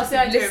I I'm love just the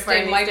idea of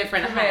wearing listing these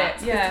different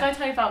hats. Yeah. Did I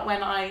tell you about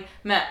when I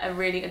met a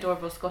really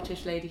adorable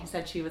Scottish lady who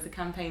said she was a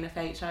campaigner for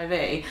HIV,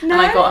 and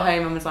I got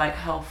home and was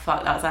oh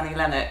fuck, that's Annie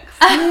Lennox.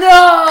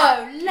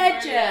 No,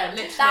 legend.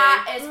 Literally.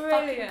 That is Brilliant.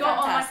 fucking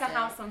Got fantastic. on a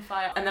house on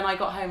fire, and then I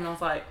got home and I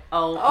was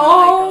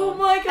Oh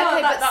my god,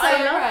 Okay, that's but so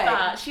I love great.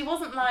 that. She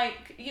wasn't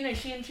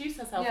she introduced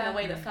herself in a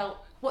way that felt.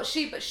 How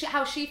she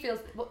feels,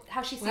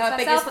 how she sees Her herself.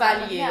 biggest at that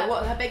moment, value,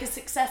 what her biggest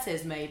success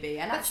is, maybe,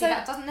 and actually so-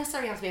 that doesn't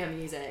necessarily have to be her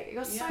music.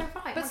 You're so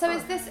right. But so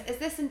is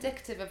this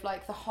indicative of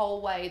the whole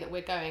way that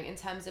we're going in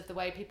terms of the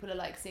way people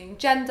are seeing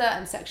gender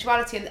and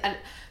sexuality and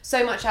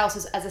so much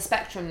else as a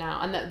spectrum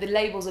now, and that the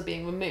labels are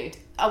being removed?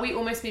 Are we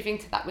almost moving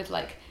to that with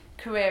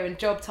career and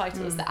job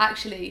titles, that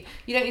actually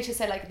you don't need to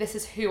say this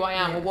is who I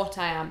am or what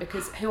I am,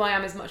 because who I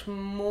am is much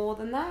more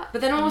than that?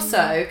 But then also,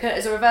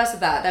 as a reverse of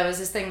that, there was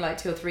this thing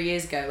 2 or 3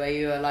 years ago where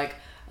you were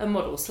a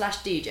model /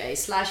 DJ /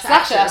 Slasher.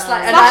 actress,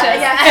 Slasher.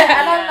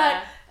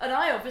 and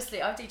I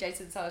obviously I've DJed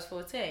since I was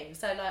 14,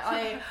 so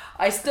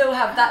I still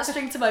have that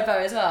string to my bow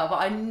as well. But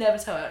I never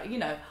tell her,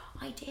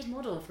 I did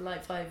model for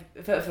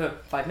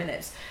 5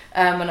 minutes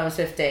when I was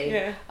 15.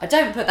 Yeah. I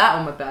don't put that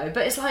on my bow,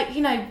 but it's a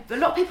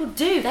lot of people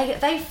do.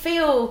 They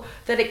feel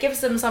that it gives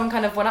them some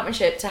kind of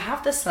one-upmanship to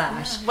have the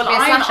slash. Well, Be a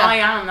slasher. I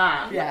am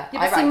that. Yeah, Yeah,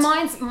 but see,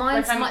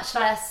 mine's I'm much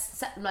less.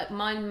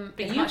 Mine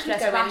But is you much could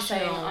less go in rational.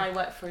 saying I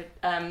work for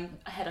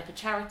head up a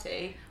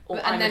charity, or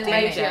and I'm then a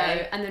DJ,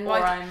 radio, and then or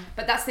right. I'm.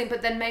 But that's the thing.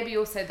 But then maybe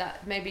also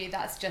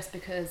that's just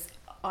because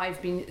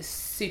I've been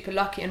super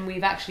lucky, and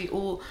we've actually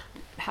all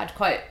had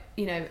quite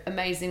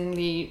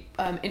amazingly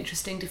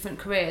interesting different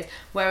careers.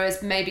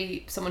 Whereas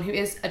maybe someone who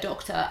is a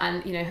doctor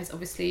and has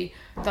obviously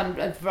done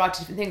a variety of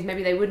different things,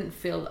 maybe they wouldn't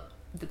feel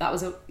that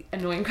was an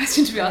annoying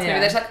question to be asked. Yeah.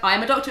 Maybe they're just I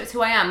am a doctor, it's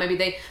who I am.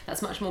 Maybe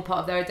that's much more part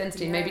of their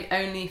identity. Yeah. Maybe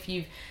only if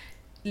you've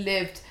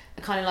lived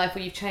a kind of life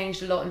where you've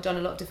changed a lot and done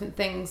a lot of different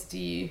things do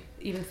you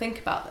even think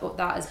about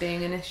that as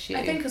being an issue.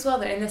 I think as well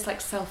that in this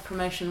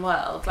self-promotion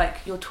world,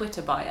 your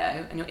Twitter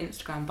bio and your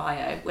Instagram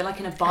bio, we're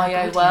in a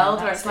bio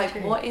world where it's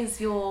what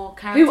is your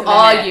character who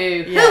are limit?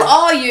 you? Yeah. Who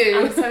are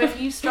you? And so if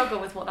you struggle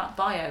with what that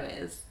bio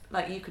is,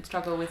 you could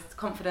struggle with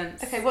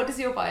confidence. Okay, what does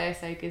your bio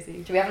say,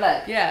 Gizzy? Do we have a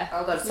look? Yeah.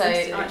 Oh god, so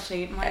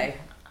actually, okay.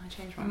 I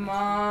changed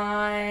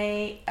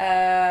mine.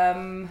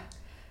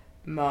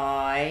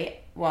 My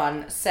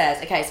one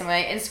says, okay, so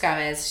my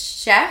Instagram is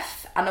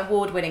chef and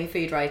award-winning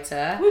food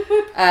writer,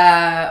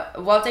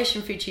 Wild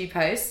Asian Food Tube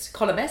host,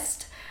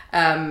 columnist,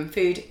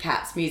 food,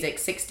 cats, music,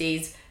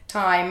 60s,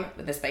 time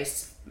with a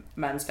space,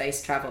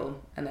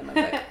 travel, and then my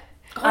book.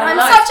 God, I'm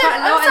such a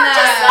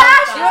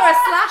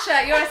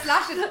slash. You're a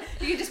slasher.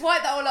 You can just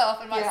wipe that all off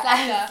and write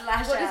slasher.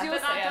 Slasher. What does yours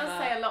But that say, does Emma?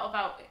 say a lot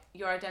about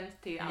your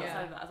identity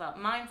outside of that as well.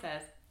 Mine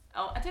says,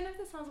 I don't know if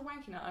this sounds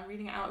wanky now. I'm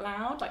reading it out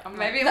loud. I'm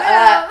Maybe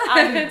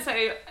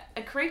so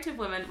a creative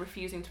woman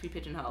refusing to be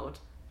pigeonholed.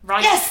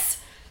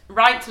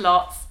 Write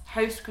lots,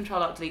 host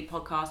Control Alt Delete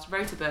podcast,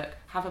 wrote a book,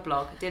 have a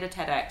blog, did a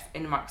TEDx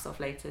in Microsoft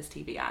latest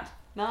TV ad.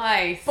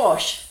 Nice.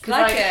 Bosh.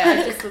 Like it.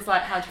 I just was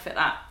how'd you fit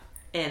that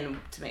in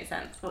to make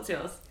sense? What's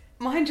yours?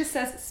 Mine just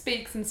says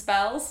speaks and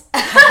spells.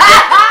 That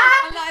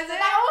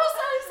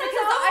also says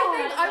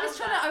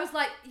I was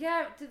like,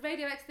 yeah, the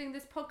Radio X thing,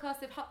 this podcast,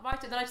 they've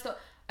write it. Then I just thought,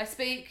 I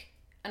speak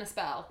and a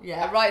spell.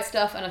 Yeah. I write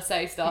stuff and I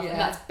say stuff, Yeah. and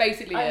that's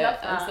basically I it. love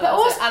that. And, But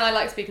also- and I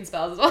like speaking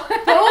spells as well.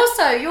 But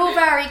also, you're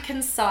very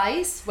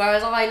concise,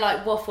 whereas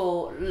I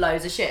waffle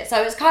loads of shit. So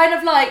it's kind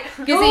of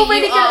you're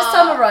really good at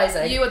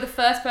summarising. You are the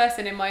first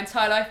person in my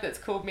entire life that's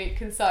called me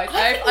concise.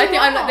 I I think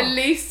I'm are. the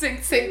least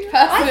succinct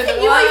person I in think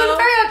the you are. world. You're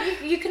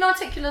very. You can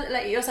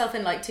articulate yourself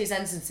in 2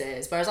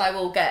 sentences, whereas I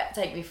will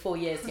take me 4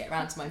 years to get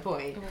around to my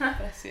point.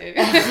 Bless you.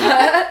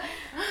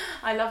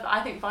 I love that.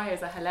 I think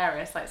bios are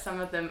hilarious. Like some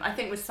of them, I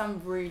think with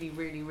some really,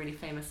 really, really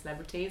famous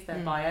celebrities, their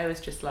bio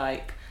is just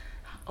like,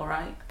 all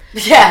right.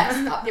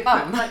 Yeah, up your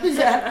bum.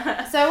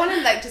 So I want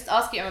to like just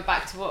ask you, Emma,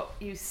 back to what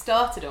you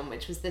started on,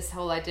 which was this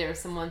whole idea of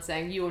someone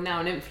saying you're now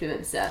an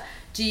influencer.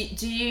 Do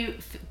you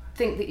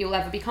think that you'll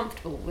ever be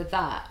comfortable with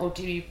that, or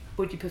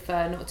would you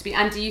prefer not to be?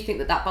 And do you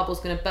think that bubble's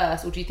going to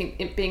burst, or do you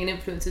think being an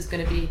influencer is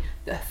going to be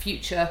the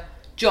future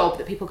job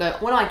that people go,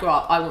 when I grow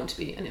up I want to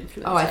be an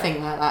influencer? Oh, I think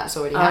that's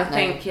already I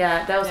happening.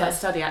 think there was that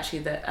study actually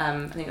that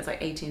I think it was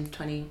like 18 to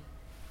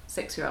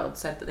 26-year-olds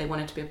said that they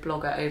wanted to be a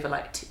blogger over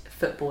like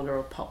footballer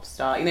or pop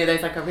star. You know,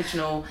 those like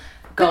original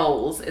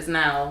goals is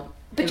now.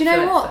 But you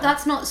know what?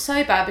 That's not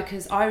so bad,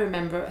 because I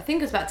remember, I think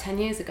it was about 10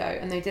 years ago,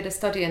 and they did a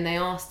study and they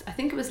asked, I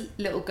think it was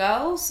little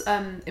girls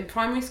in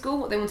primary school,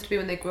 what they wanted to be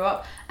when they grew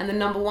up, and the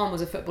number one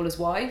was a footballer's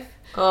wife.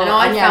 Oh, and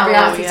I found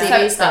reality that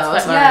TV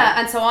stars. Yeah,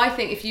 and so I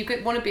think if you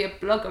want to be a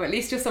blogger, at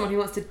least you're someone who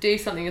wants to do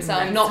something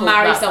yourself, not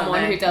marry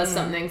someone who does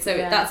something. So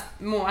that's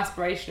more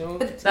aspirational.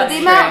 But the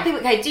amount of people,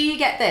 okay, do you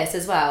get this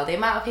as well? The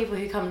amount of people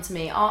who come to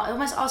me are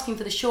almost asking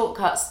for the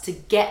shortcuts to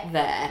get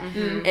there.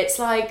 It's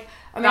like,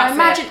 I mean, I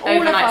imagine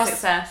all of us,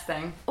 success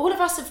thing. All of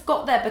us have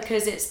got there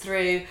because it's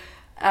through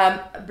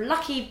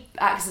lucky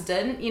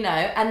accident, you know,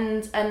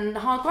 and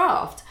hard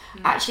graft.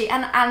 Actually,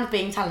 and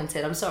being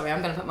talented. I'm sorry,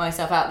 I'm going to put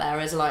myself out there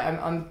as like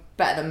I'm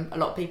better than a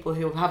lot of people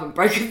who haven't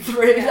broken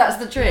through. That's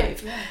the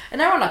truth. Yeah.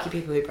 And there are lucky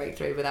people who break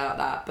through without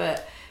that.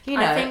 But you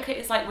know, I think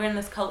it's like we're in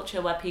this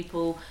culture where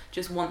people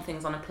just want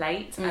things on a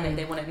plate, and if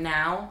they want it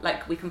now,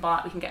 like we can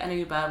get an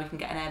Uber, we can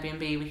get an Airbnb,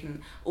 we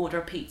can order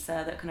a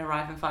pizza that can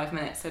arrive in 5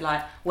 minutes. So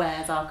like,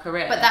 where's our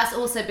career? But that's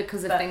also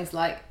because of things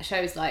like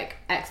shows like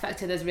X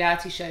Factor. There's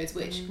reality shows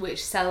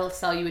which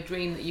sell you a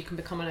dream that you can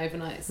become an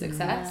overnight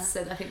success.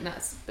 So I think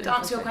that's. But to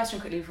answer your question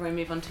quickly before we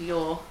move on to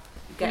your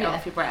get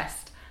off your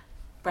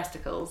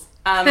breasticles.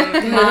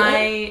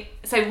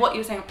 So what you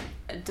were saying,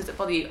 does it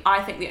bother you?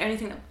 I think the only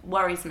thing that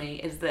worries me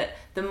is that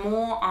the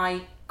more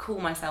I call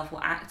myself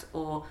or act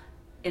or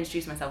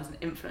introduce myself as an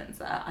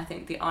influencer, I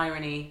think the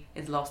irony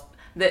is lost.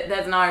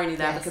 There's an irony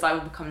there because I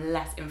will become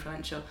less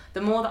influential.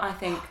 The more that I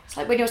think... It's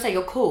like when you say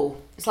you're cool.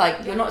 It's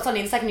like you're not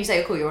suddenly, the second you say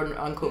you're cool, you're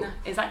uncool. No,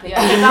 exactly.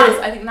 Yeah.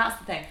 I think that's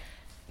the thing.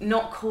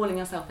 Not calling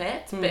yourself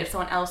it, but if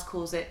someone else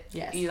calls it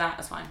you that,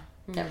 that's fine.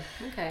 Yeah.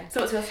 Okay. So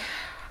what's yours?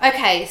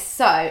 Okay,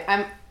 so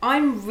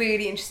I'm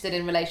really interested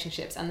in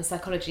relationships and the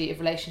psychology of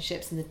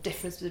relationships and the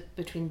difference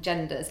between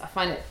genders. I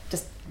find it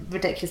just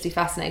ridiculously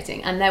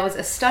fascinating. And there was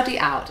a study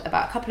out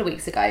about a couple of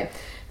weeks ago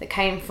that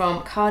came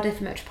from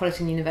Cardiff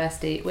Metropolitan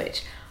University,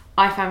 which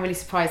I found really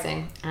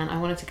surprising, and I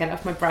wanted to get it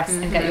off my breast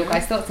and get your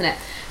guys' thoughts on it.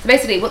 So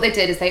basically what they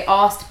did is they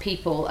asked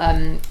people,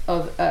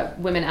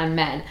 women and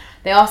men,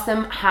 they asked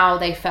them how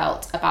they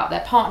felt about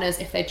their partners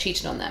if they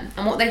cheated on them.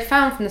 And what they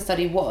found from the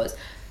study was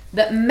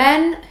that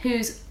men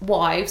whose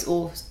wives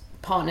or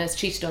partners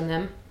cheated on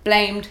them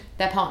blamed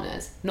their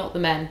partners, not the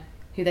men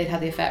who they'd had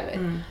the affair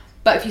with.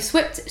 But if you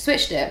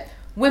switched it,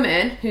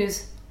 women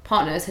whose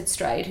partners had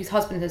strayed, whose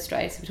husbands had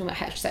strayed, so we're talking about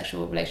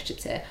heterosexual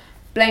relationships here,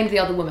 blamed the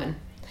other woman.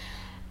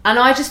 And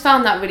I just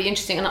found that really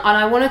interesting. And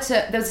I wanted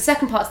to... There was a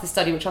second part to the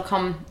study, which I'll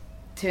come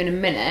to in a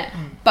minute.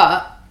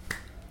 But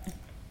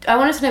I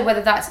wanted to know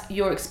whether that's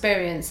your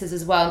experiences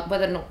as well,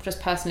 whether not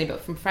just personally, but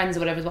from friends or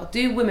whatever as well.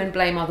 Do women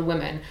blame other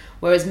women,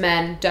 whereas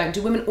men don't?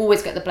 Do women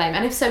always get the blame?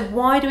 And if so,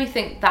 why do we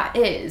think that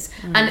is?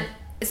 And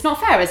it's not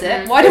fair, is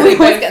it? Why do we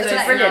always get the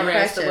blame? Brilliant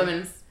question. The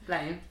women's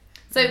blame.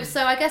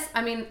 So I guess,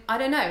 I mean, I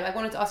don't know. I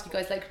wanted to ask you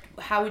guys, like,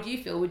 how would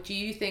you feel? Do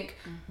you think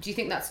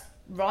that's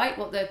right,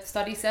 what the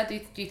study said? Do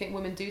you think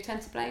women do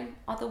tend to blame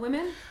other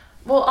women?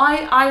 Well,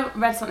 I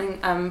read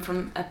something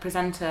from a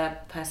presenter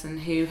person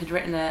who had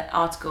written an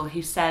article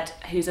whose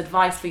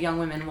advice for young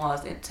women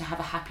was to have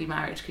a happy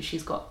marriage, because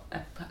she's got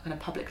a kind of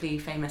publicly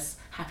famous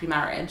happy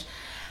marriage.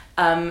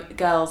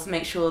 Girls,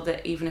 make sure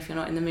that even if you're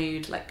not in the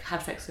mood, like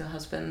have sex with your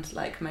husband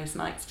like most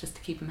nights just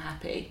to keep him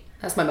happy.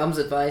 That's my mum's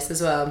advice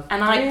as well.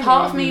 And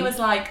part of me was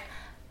like,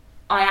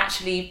 I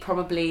actually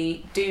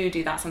probably do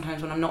that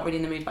sometimes when I'm not really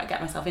in the mood, but I get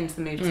myself into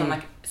the mood because I'm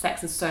like,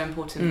 sex is so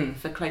important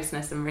for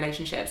closeness and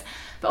relationships.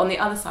 But on the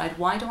other side,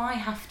 why do I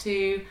have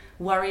to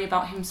worry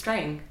about him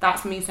straying?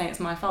 That's me saying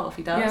it's my fault if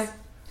he does. Yeah.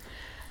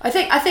 I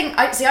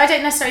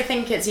don't necessarily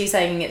think it's you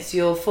saying it's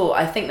your fault.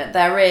 I think that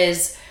there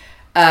is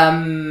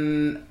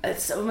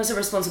it's almost a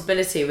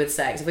responsibility with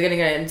sex, if we're going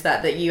to go into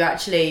that you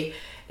actually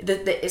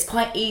that it's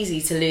quite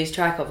easy to lose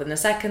track of, and the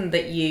second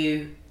that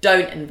you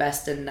don't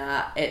invest in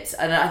that,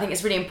 and I think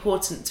it's really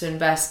important to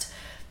invest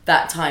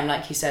that time,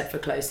 like you said, for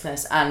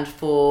closeness and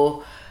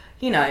for,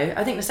 you know,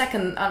 I think the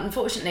second,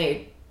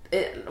 unfortunately,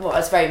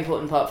 it's a very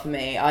important part for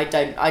me. I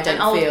don't An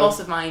old feel... boss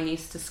of mine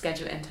used to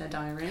schedule it into her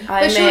diary.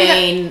 But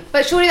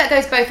surely that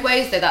goes both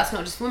ways, though. That's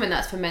not just for women,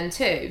 that's for men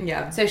too.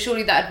 Yeah. So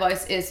surely that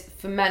advice is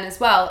for men as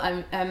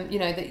well. You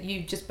know, that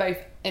you just both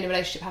in a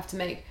relationship have to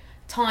make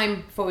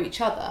time for each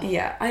other.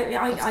 Yeah,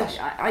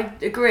 I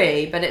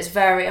agree, but it's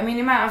very, I mean,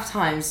 the amount of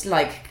times,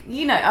 like,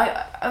 you know,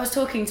 I was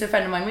talking to a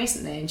friend of mine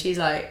recently, and she's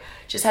like,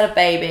 just had a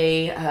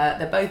baby,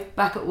 they're both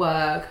back at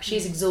work,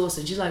 she's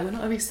exhausted, she's like, we're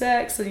not having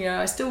sex, and, you know,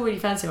 I still really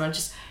fancy her, I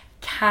just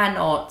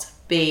cannot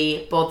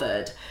be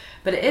bothered.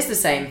 But it is the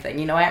same thing,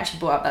 you know, I actually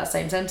brought up that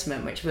same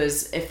sentiment, which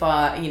was, if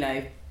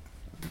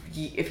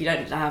you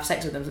don't have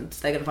sex with them,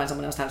 they're going to find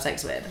someone else to have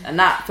sex with, and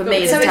that for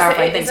me is a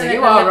terrifying thing. So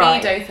you are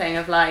right. The libido thing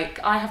of like,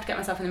 I have to get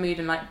myself in the mood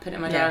and like put it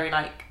in my diary,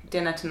 like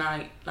dinner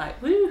tonight, like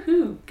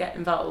woohoo, get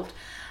involved.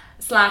 /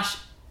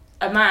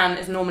 a man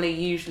is normally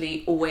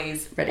usually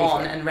always ready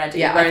and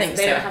ready, whereas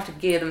they don't have to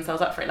gear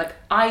themselves up for it. Like,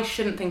 I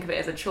shouldn't think of it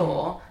as a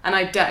chore, and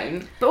I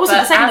don't. But also,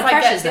 the second the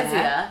pressure's there,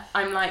 busier,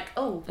 I'm like,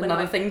 oh,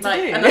 another thing to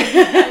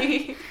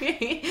do.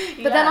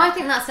 But then I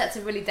think that sets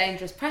a really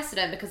dangerous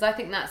precedent, because I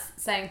think that's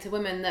saying to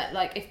women that,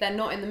 like, if they're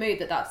not in the mood,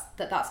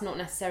 that's not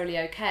necessarily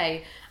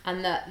okay,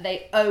 and that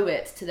they owe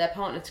it to their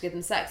partner to give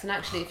them sex. And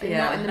actually, if you're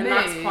not in the mood,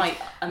 that's quite,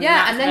 and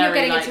then you're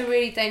getting into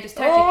really dangerous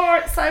territory.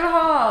 Oh, it's so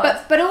hard.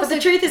 But also, the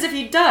truth is, if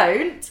you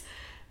don't,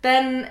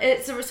 then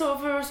it's a sort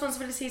of a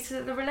responsibility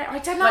to the relationship. I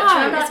don't know. Like, do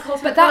you remember that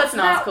Cosmopolitan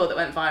article that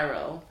went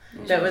viral?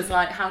 That was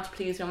like, how to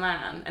please your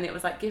man, and it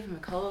was like, give him a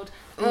cold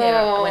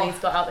beer when he's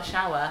got out the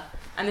shower.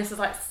 And this was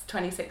like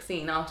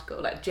 2016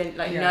 article,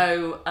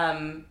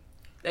 no,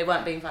 they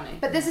weren't being funny.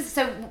 But this is,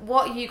 so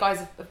what you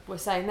guys were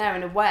saying there,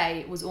 in a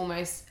way, was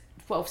almost,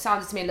 well,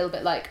 sounded to me a little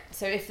bit like,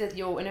 so if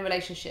you're in a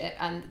relationship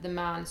and the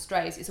man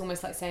strays, it's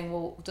almost like saying,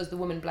 well, does the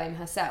woman blame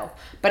herself?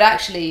 But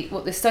actually,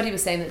 what the study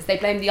was saying is they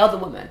blame the other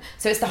woman.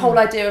 So it's the whole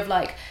idea of,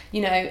 like,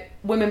 you know,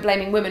 women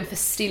blaming women for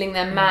stealing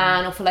their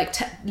man, or for like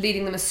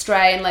leading them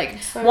astray, and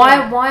like, so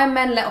why are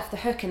men let off the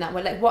hook in that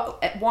way? Like,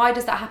 why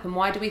does that happen?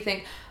 Why do we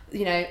think,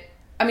 you know?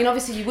 I mean,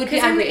 obviously, you would be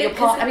angry at your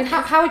partner. I mean,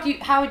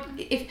 how would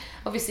if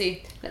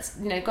obviously, let's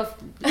hope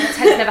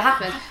it never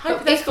happens.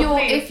 But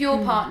if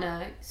your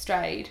partner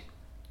strayed,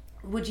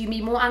 would you be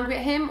more angry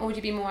at him, or would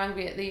you be more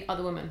angry at the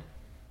other woman?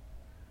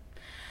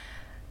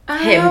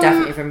 Him,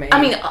 definitely, from me.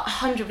 I mean,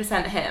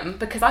 100% him,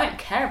 because I don't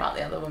care about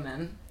the other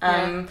woman.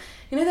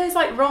 You know those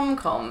like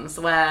rom-coms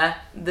where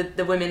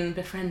the women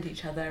befriend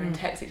each other and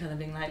text each other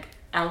being like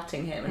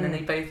outing him, and then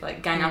they both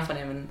like gang up on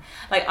him, and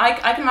like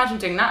I can imagine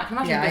doing that. I can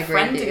imagine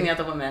befriending the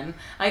other woman.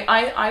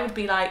 I would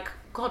be like,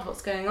 God,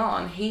 what's going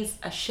on? He's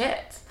a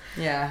shit.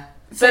 Yeah.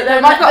 But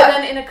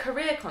then in a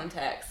career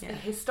context,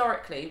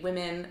 historically,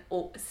 women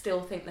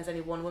still think there's only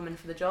one woman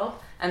for the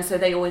job, and so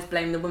they always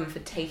blame the woman for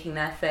taking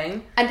their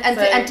thing.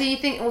 And do you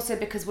think also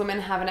because women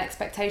have an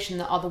expectation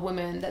that other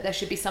women, that there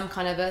should be some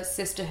kind of a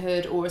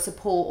sisterhood or a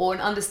support or an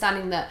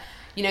understanding that,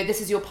 you know,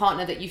 this is your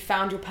partner, that you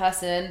found your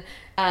person,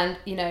 and,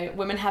 you know,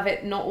 women have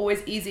it not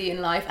always easy in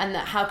life, and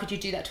that how could you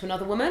do that to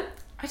another woman?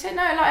 I don't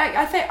know. Like,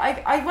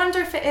 I wonder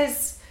if it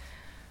is.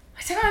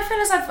 I don't know, I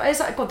feel it's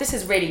like, God, this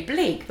is really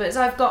bleak, but as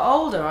I've got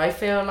older, I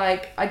feel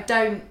like I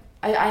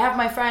have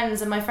my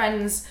friends, and my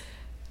friends,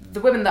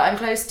 the women that I'm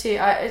close to,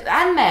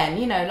 and men,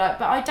 you know, like,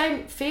 but I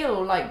don't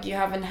feel like you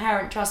have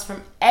inherent trust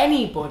from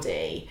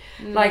anybody.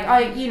 Like,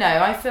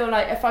 I feel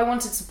like if I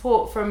wanted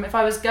support if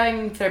I was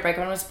going through a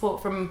breakup, I wanted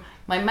support from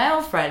my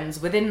male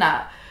friends within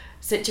that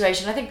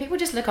situation. I think people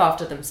just look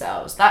after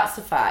themselves. That's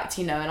the fact,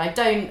 you know, and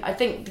I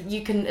think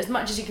you can, as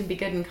much as you can be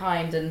good and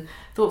kind and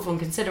thoughtful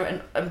and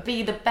considerate and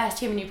be the best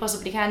human you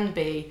possibly can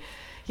be,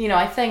 you know,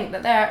 I think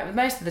that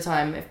most of the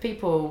time, if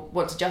people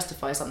want to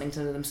justify something to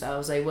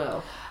themselves, they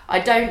will. I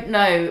don't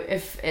know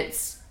if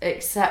it's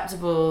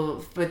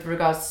acceptable with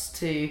regards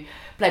to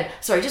blame.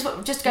 Sorry, just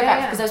to go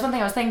back, because there's one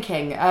thing I was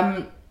thinking,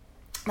 that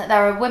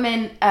there are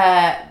women,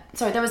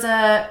 there was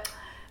a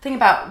thing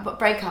about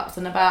breakups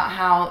and about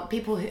how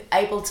people who are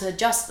able to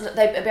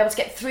they'll be able to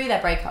get through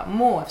their breakup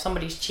more if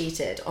somebody's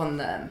cheated on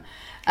them,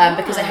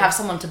 because they have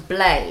someone to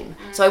blame.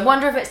 So I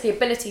wonder if it's the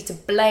ability to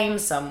blame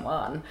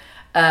someone,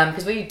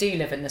 because we do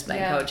live in this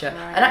blame culture.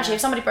 Right, and actually,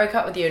 if somebody broke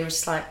up with you and was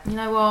just like, you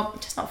know what, I'm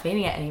just not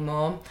feeling it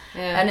anymore,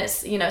 and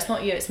it's, you know, it's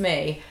not you, it's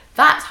me,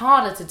 that's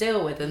harder to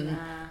deal with than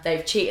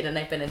they've cheated and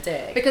they've been a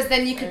dick. Because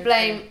then you could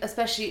blame,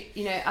 especially,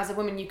 you know, as a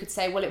woman, you could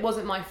say, well, it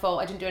wasn't my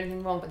fault, I didn't do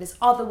anything wrong, but this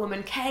other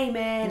woman came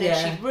in and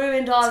she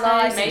ruined our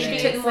lives.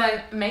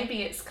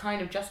 Maybe it's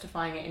kind of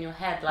justifying it in your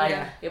head, like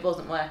it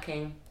wasn't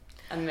working,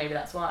 and maybe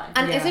that's why.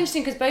 And it's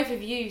interesting because both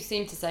of you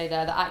seem to say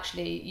there that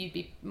actually you'd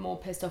be more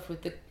pissed off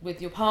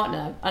with your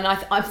partner, and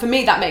I for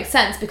me that makes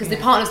sense, because the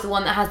partner's the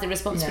one that has the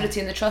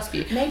responsibility and the trust for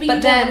you. Maybe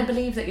you don't want to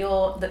believe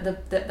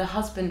that the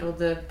husband or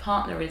the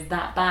partner is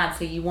that bad,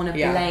 so you want to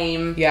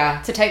blame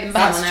to take them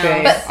back. That's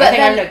true.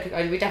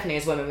 But we definitely,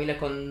 as women, we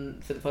look on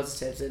for the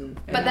positives and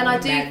but then I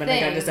do think when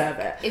they don't deserve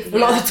it a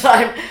lot of the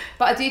time.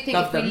 But I do think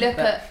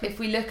if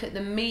we look at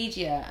the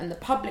media and the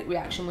public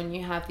reaction when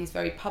you have these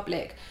very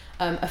public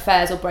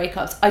affairs or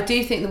breakups, I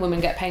do think the women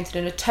get painted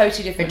in a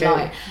totally different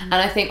light. And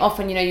I think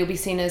often, you know, you'll be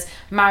seen as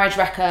marriage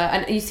wrecker,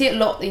 and you see it a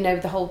lot, you know,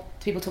 the whole,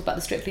 people talk about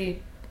the Strictly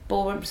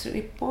Ballroom, is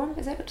it?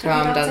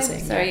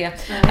 Dancing. Sorry,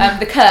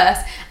 the curse.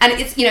 and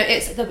it's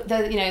it's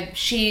the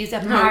she's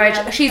a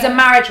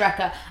marriage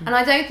wrecker, and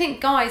I don't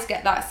think guys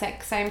get that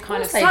same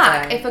kind of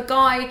slack. If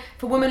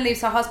a woman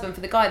leaves her husband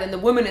for the guy, then the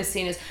woman is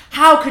seen as,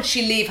 how could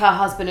she leave her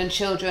husband and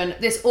children,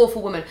 this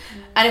awful woman.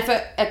 And if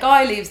a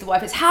guy leaves the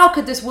wife, it's, how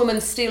could this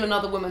woman steal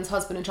another woman's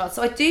husband and child.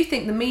 So I do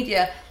think the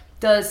media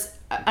does,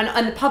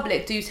 and the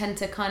public do tend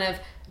to kind of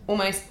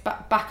almost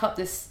back up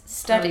this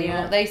study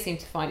and what they seem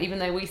to find, even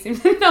though we seem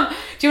to not.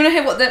 Do you want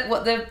to hear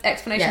what the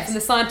explanation from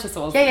the scientists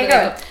was?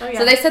 Go.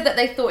 So they said that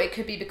they thought it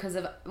could be because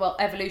of,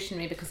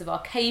 evolutionary, because of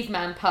our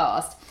caveman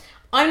past.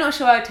 I'm not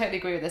sure I would totally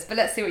agree with this, but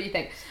let's see what you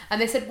think.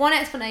 And they said one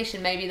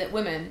explanation may be that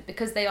women,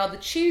 because they are the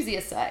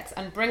choosier sex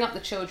and bring up the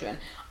children,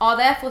 are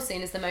therefore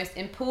seen as the most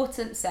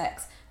important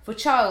sex for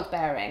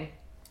childbearing.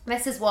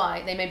 This is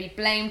why they may be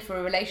blamed for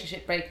a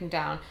relationship breaking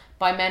down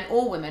by men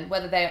or women,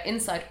 whether they are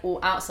inside or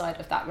outside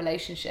of that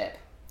relationship.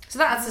 So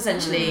that's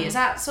essentially, is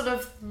that sort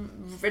of,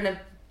 in a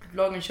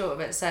long and short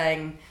of it,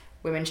 saying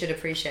women should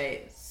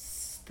appreciate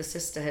the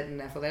sisterhood and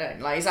therefore they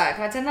don't? Like, is that,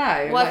 I don't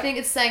know. Well, I think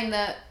it's saying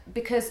that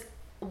because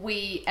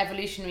we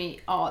evolutionary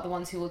are the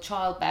ones who will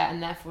childbear,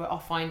 and therefore are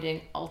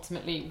finding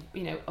ultimately,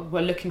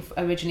 we're looking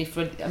originally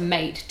for a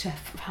mate to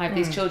have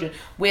these children.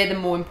 We're the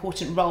more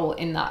important role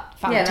in that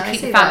family, to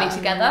keep the family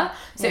together.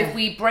 So if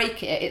we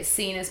break it, it's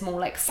seen as more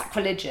like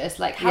sacrilegious.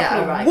 Like, how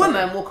can a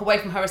woman walk away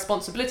from her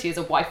responsibility as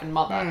a wife and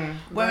mother?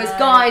 Whereas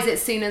guys,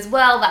 it's seen as,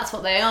 well, that's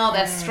what they are.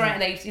 They're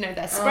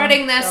they're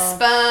spreading their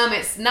sperm.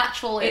 It's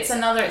natural. It's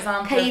another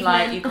example of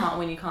like, you can't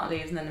win, you can't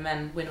lose, and then the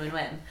men win.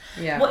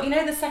 Yeah. What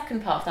the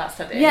second part of that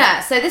study?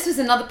 Yeah. So this was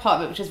another part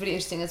of it, which was really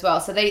interesting as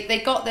well. So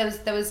they got, there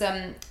was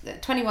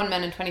 21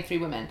 men and 23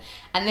 women,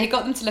 and they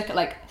got them to look at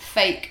like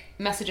fake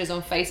messages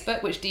on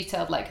Facebook, which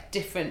detailed like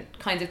different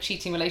kinds of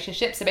cheating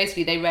relationships. So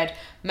basically they read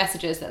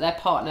messages that their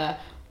partner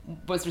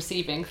was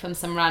receiving from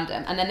some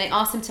random, and then they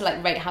asked them to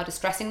like rate how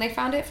distressing they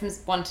found it from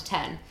 1 to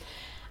 10.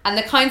 And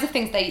the kinds of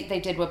things they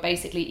did were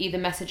basically either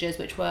messages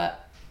which were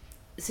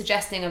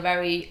suggesting a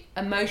very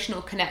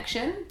emotional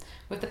connection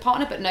with the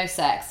partner but no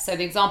sex. So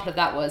the example of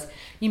that was,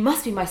 you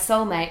must be my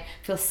soulmate,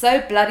 feel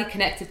so bloody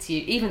connected to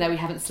you even though we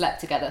haven't slept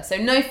together. So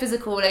no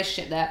physical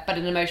relationship there, but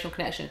an emotional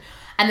connection.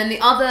 And then the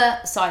other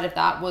side of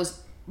that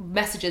was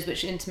messages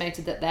which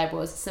intimated that there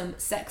was some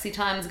sexy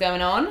times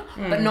going on,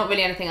 but not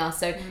really anything else.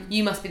 So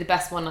you must be the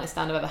best one night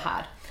stand I've ever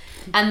had.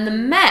 And the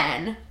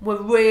men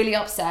were really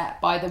upset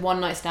by the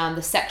one night stand,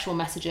 the sexual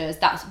messages.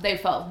 They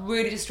felt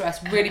really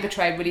distressed, really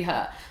betrayed, really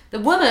hurt. The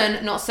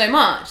women, not so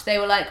much. They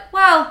were like,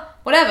 well,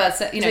 whatever.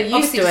 So,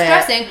 obviously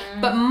distressing,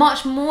 but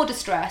much more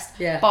distressed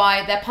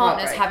by their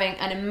partners having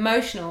an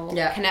emotional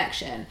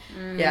connection.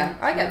 Yeah,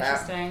 I get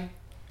that.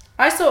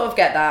 I sort of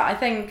get that. I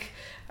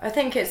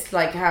think it's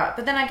like how,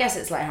 but then I guess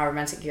it's like how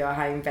romantic you are,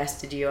 how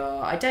invested you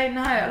are. I don't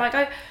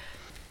know.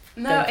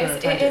 No,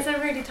 it is a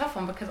really tough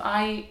one, because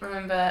I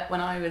remember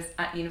when I was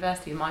at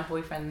university, my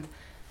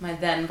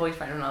then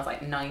boyfriend when I was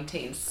like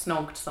 19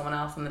 snogged someone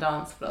else on the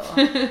dance floor.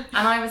 And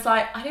I was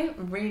like, I don't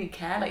really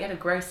care. Like, you had a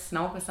gross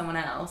snog with someone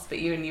else, but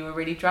you were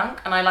really drunk.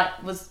 And I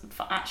like was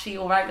actually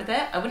all right with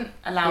it. I wouldn't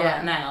allow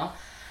that now.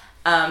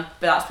 But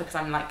that's because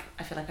I'm like,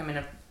 I feel like I'm in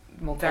a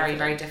more very,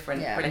 very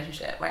different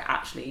relationship where I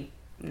actually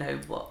know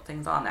what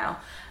things are now.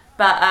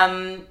 But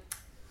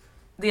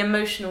the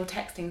emotional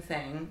texting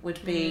thing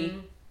would be...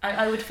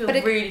 I would feel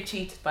really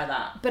cheated by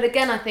that. But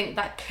again, I think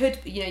that could,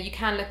 you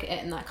can look at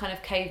it in that kind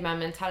of caveman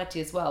mentality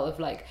as well, of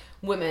like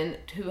women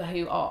who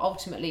are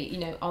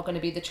ultimately, are going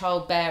to be the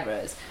child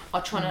bearers,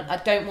 are trying to, I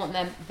don't want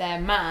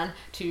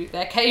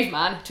their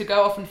caveman to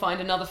go off and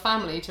find another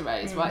family to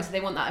raise, right? So they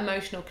want that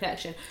emotional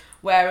connection.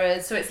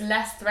 Whereas... So it's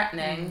less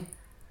threatening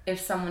if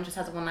someone just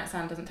has a one night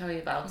stand and doesn't tell you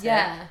about it,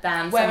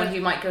 than someone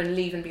who might go and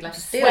leave and be like a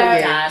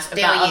stepdad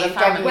about other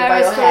family.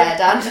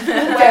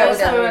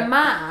 Whereas for a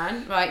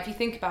man, right, if you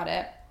think about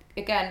it,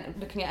 again,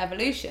 looking at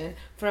evolution,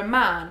 for a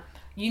man,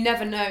 you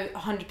never know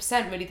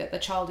 100% really that the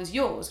child is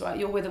yours, right?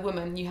 You're with a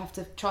woman, you have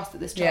to trust that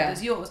this child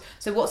is yours.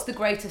 So what's the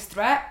greatest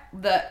threat?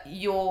 That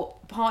your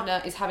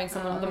partner is having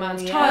someone other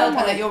man's child,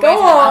 and that you're raising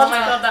oh my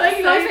god, that's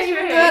so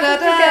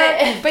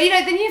true.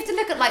 But then you have to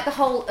look at like the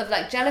whole of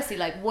like jealousy.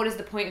 Like, what is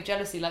the point of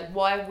jealousy? Like,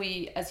 why are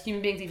we as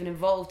human beings even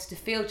evolved to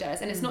feel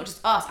jealous? And it's not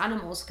just us;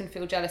 animals can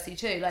feel jealousy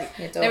too. Like,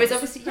 there is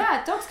obviously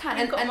dogs can.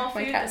 You've got more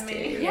food than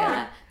me.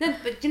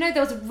 But there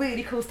was a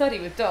really cool study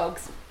with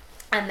dogs.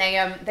 And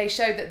they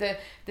showed that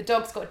the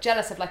dogs got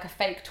jealous of like a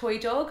fake toy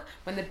dog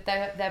when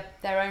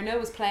their owner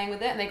was playing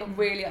with it, and they got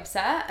really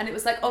upset. And it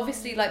was like,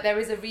 obviously, like there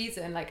is a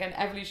reason, like an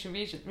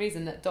evolutionary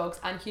reason that dogs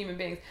and human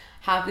beings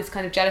have this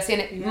kind of jealousy,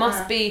 and it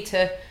must be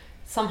to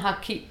somehow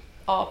keep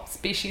our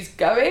species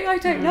going. I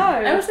don't know.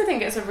 I also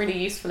think it's a really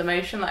useful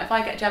emotion. Like, if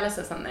I get jealous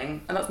of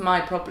something, and that's my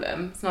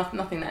problem, it's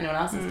nothing that anyone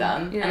else has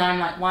done, and I'm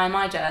like, why am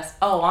I jealous?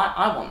 Oh,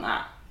 I want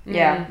that.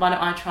 Yeah. Why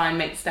don't I try and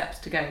make steps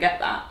to go and get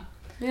that?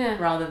 Yeah.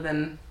 Rather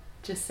than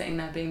just sitting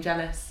there being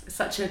jealous. It's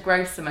such a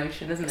gross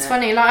emotion, isn't it? It's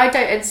funny, like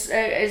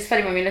it's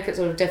funny when we look at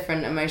sort of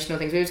different emotional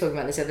things. We were talking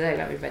about this the other day,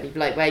 like with Betty,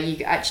 like where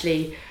you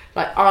actually,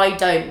 like, I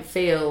don't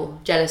feel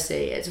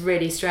jealousy. It's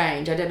really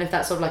strange. I don't know if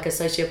that's sort of like a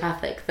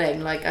sociopathic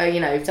thing. Like, oh, you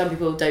know, some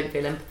people don't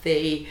feel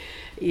empathy.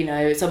 You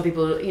know, some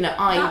people, you know,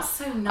 That's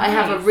so nice. I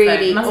have a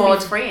really it must odd...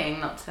 be freeing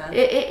not to...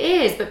 It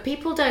is, but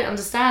people don't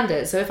understand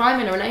it. So if I'm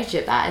in a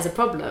relationship, that is a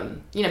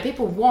problem. You know,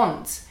 people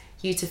want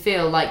you to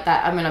feel like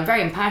that. I mean, I'm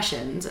very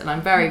impassioned and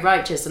I'm very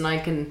righteous and I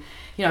can,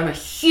 you know, I'm a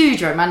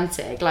huge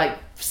romantic, like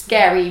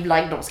scary,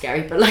 like not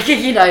scary, but like,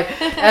 you know,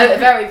 a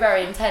very,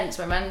 very intense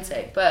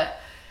romantic. But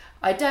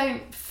I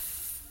don't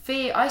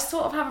feel, I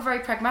sort of have a very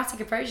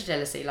pragmatic approach to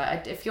jealousy.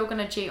 Like, if you're going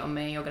to cheat on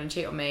me, you're going to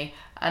cheat on me,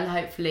 and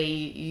hopefully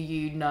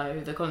you know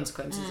the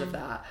consequences of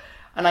that.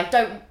 And I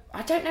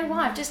don't know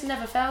why. I've just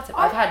never felt it.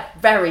 I've had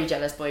very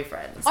jealous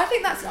boyfriends. I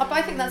think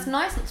that's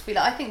nice not to feel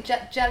that. I think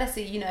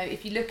jealousy, you know,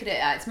 if you look at it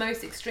at its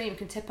most extreme,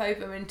 can tip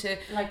over into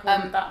Like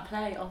that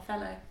play,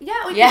 Othello.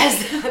 yeah. Or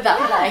Yes, that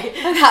play.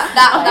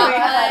 that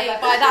play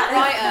by that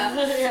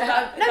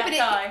writer. No, but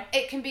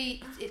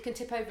it can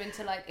tip over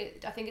into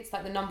like I think it's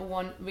like the number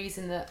one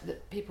reason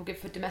that people give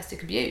for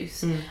domestic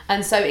abuse,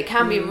 and so it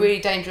can be a really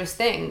dangerous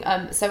thing.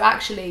 So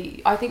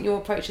actually, I think your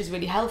approach is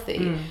really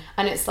healthy,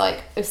 and it's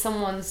like if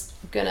someone's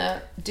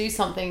gonna do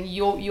something,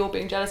 you're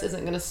being jealous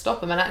isn't going to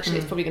stop them, and actually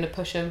it's probably going to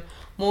push them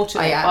more to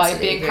it by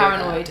being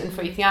paranoid and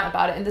freaking out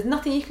about it. And there's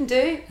nothing you can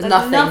do. There's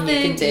nothing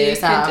you can do.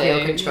 It's out of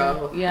your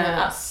control. Yeah,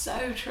 that's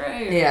so true.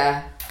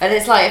 Yeah, and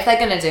it's like if they're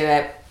going to do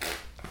it,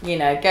 you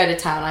know, go to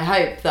town. I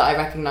hope that I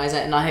recognise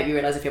it, and I hope you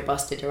realise if you're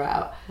busted, you're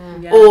out.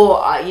 Yeah.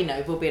 Or you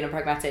know, we'll be in a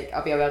pragmatic.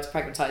 I'll be able to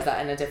pragmatise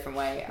that in a different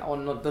way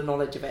on the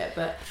knowledge of it.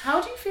 But how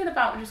do you feel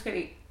about just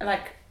really,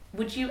 like?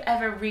 Would you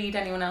ever read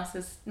anyone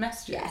else's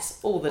messages? yes,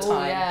 all the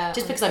time. Yeah.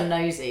 Just because I'm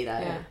nosy,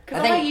 though.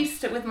 Because I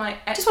used to, with my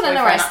ex, just wanna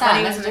know where I stand, when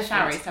he was that's in the the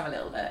shower, I difference. used to have a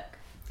little look.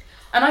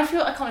 And I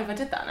feel, I can't believe I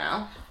did that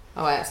now.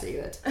 Oh, I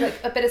absolutely would.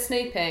 Like a bit of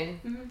snooping.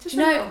 Just Do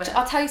you a know, little bit.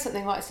 I'll tell you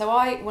something, right? So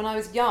when I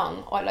was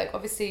young,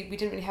 obviously we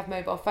didn't really have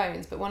mobile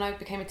phones, but when I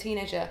became a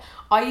teenager,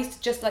 I used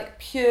to just like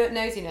pure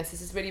nosiness.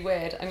 This is really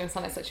weird. I'm going to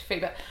sound like such a freak,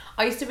 but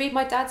I used to read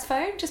my dad's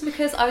phone just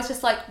because I was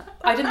just like,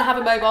 I didn't have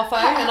a mobile phone,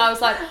 and I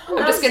was like, I'm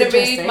just going to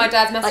read my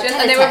dad's messages,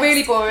 and they were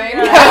really boring.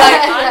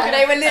 Yeah.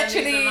 They were Send me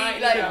literally the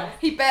night like, email.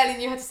 he barely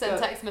knew how to send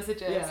text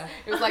messages. Yeah.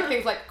 It was like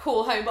things like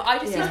call home, but I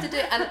just used to do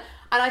it,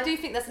 and I do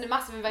think that's a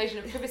massive invasion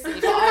of privacy.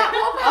 But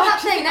that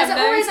thing. There's I'm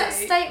always that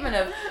nosy. statement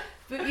of,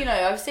 but you know,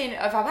 I've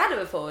had it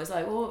before. It's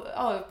like, well,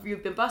 oh,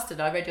 you've been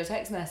busted. I read your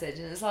text message,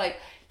 and it's like,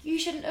 you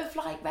shouldn't have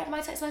like read my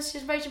text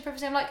message invasion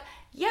privacy. I'm like,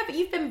 yeah, but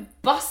you've been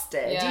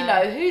busted. Yeah. You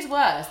know, who's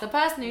worse, the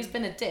person who's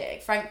been a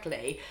dick,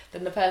 frankly,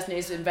 than the person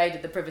who's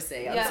invaded the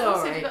privacy? I'm Yeah.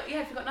 sorry. Also, if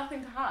you've got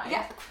nothing to hide.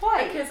 Yeah,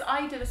 quite. Because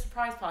I did a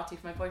surprise party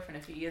for my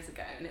boyfriend a few years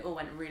ago, and it all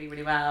went really,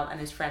 really well.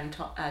 And his friend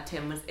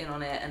Tim was in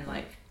on it, and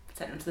like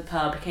sent him to the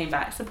pub. He came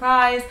back,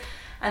 surprise.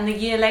 And a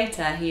year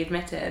later, he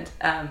admitted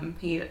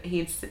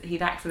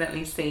he'd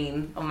accidentally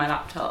seen on my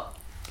laptop.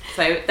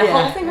 So the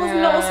whole thing was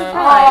not a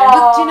surprise.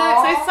 But do you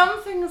know? So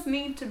some things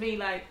need to be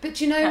like. But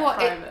do you know kept what?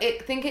 private.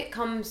 I think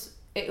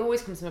it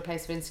always comes from a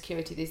place of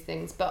insecurity, these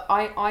things. But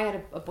I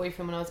had a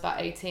boyfriend when I was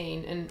about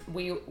 18, and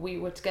we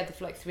were together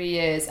for like 3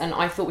 years, and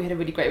I thought we had a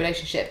really great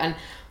relationship. And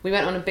we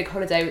went on a big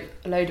holiday with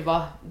a load of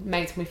our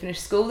mates when we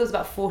finished school. There was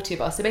about 40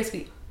 of us, so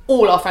basically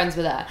all our friends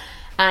were there.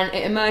 And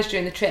it emerged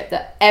during the trip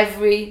that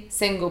every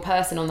single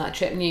person on that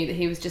trip knew that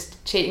he was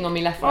just cheating on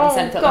me left, right, and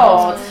centre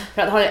throughout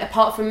the holiday,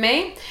 apart from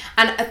me.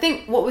 And I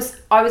think I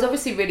was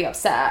obviously really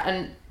upset,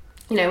 and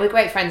you know, we're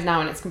great friends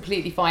now, and it's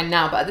completely fine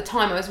now. But at the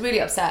time, I was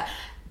really upset.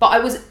 But I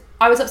was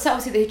upset,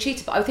 obviously, that he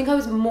cheated, but I think I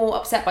was more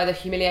upset by the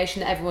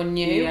humiliation that everyone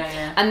knew.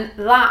 Yeah. And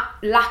that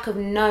lack of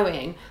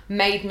knowing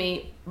made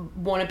me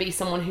want to be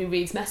someone who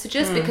reads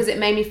messages, because it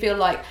made me feel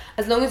like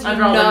as long as you I'd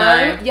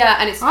rather know. yeah,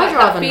 and it's I'd like that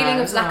rather feeling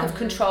know of as lack well. of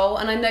control,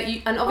 and I know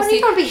you, and Well, obviously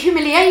you can't be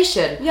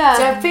humiliation. Yeah.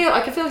 So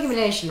I can feel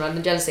humiliation rather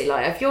than jealousy.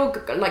 Like if you're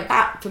like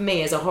that, for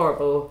me is a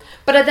horrible.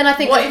 but then I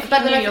think What if but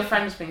you then knew I your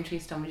friend was being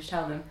cheated on? Would you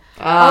tell them?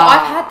 Oh,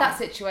 I've had that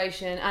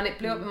situation, and it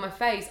blew up in my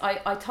face.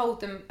 I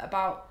told them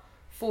about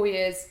 4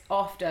 years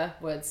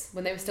afterwards,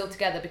 when they were still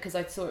together, because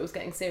I saw it was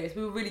getting serious.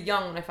 We were really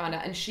young when I found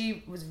out, and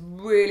she was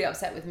really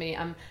upset with me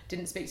and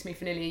didn't speak to me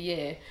for nearly a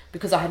year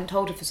because I hadn't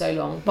told her for so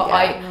long. But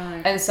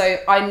and so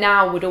I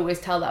now would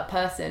always tell that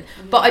person.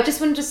 But I just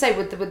wanted to say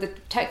with the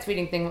text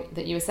reading thing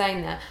that you were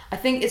saying there, I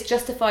think it's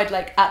justified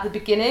like at the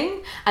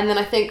beginning, and then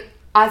I think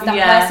as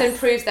that person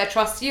proves their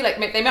trust to you, like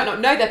they might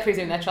not know they're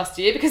proving their trust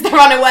to you because they're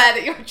unaware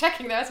that you're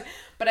checking their.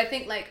 But I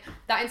think like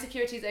that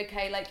insecurity is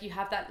okay. Like you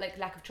have that like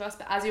lack of trust,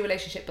 but as your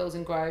relationship builds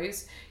and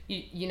grows,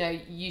 you know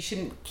you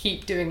shouldn't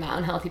keep doing that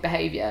unhealthy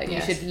behaviour.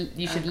 Yes.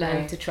 You should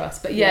learn to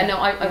trust. But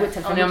I would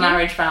tell. On your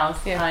marriage vows,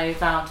 I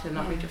vow to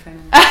not read your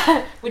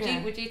phone.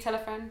 Would you tell a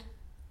friend?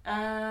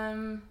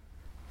 I'm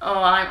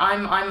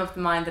of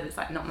the mind that it's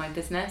like not my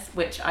business,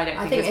 which I don't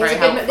think is very here's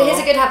helpful. here's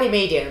a good happy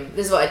medium.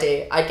 This is what I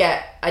do.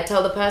 I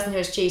tell the person who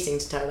is cheating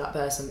to tell that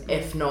person.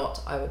 If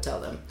not, I would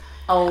tell them.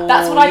 Oh,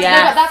 that's what I did.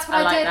 yes, That's what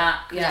I like did.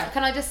 That. Yeah.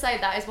 Can I just say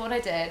that is what I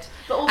did?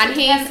 But also, and it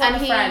he's depends on and the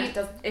he.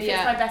 friend. If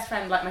it's my best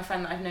friend, like my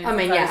friend that I've known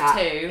since I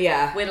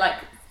was 2, we're like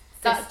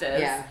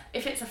sisters. Yeah.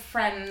 If it's a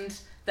friend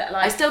that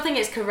I still think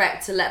it's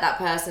correct to let that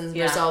person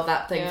resolve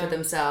that thing Yeah. for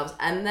themselves,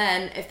 and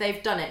then if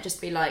they've done it,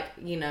 just be like,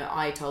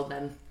 I told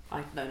them.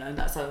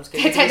 That sounds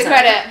good. Take the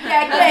credit.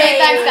 Yeah,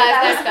 Thanks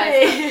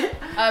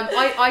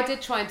guys. I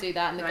did try and do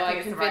that, and the No, I guy think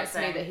it's the convinced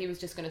right me thing. that he was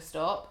just going to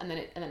stop, and then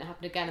it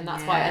happened again, and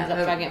that's why I ended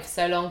up dragging it for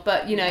so long.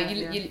 But you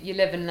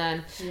live and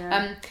learn.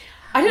 Yeah.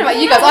 I don't know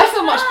about you guys. I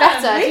feel much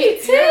better. Me do you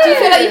too.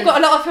 feel like you've got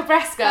a lot off your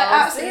breast, girls?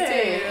 I absolutely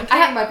do. I'm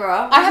cleaning my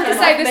bra. I have to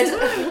say,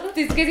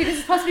 this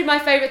is possibly my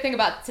favourite thing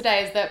about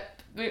today is that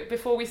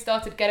before we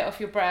started Get It Off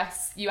Your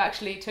Breasts, you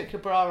actually took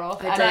your bra off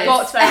and did.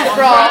 got So the on bra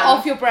brand.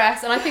 off your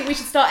breasts. And I think we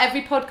should start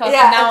every podcast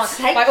Yeah, from now on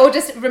take- by all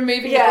just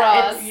removing your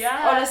bras.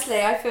 Yeah.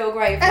 Honestly, I feel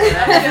great for I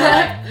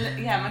it.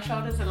 feel like, my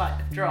shoulders are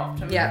like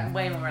dropped. I'm Yeah.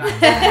 way more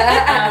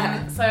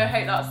relaxed. So I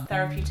hope that was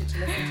therapeutic to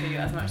listen to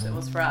as much as it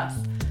was for us.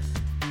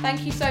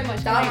 Thank you so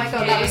much. Oh my Thank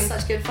god, you. that was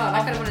such good fun.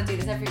 I kind of want to do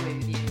this every week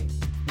with you.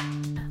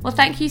 Well,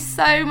 thank you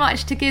so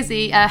much to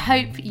Gizzy. I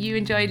hope you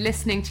enjoyed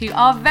listening to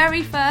our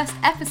very first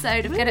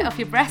episode of Get It Off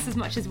Your Breasts as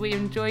much as we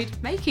enjoyed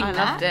making I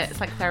that. loved it. It's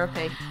like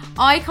therapy.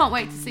 I can't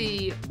wait to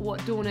see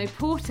what Dawn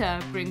O'Porter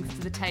brings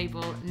to the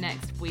table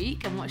next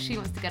week and what she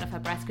wants to get off her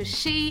breast, because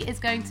she is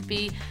going to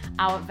be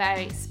our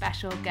very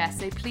special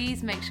guest. So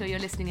please make sure you're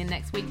listening in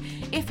next week.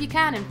 If you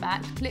can, in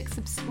fact, click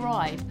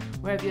subscribe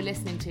wherever you're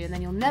listening to, and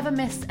then you'll never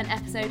miss an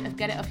episode of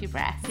Get It Off Your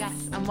Breast. Yes,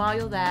 and while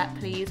you're there,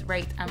 please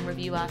rate and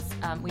review us.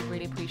 We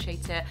really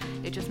appreciate it.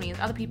 It just means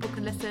other people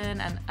can listen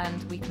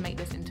and we can make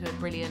this into a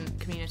brilliant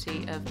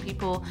community of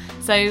people.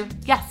 So,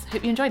 yes,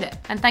 hope you enjoyed it.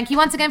 And thank you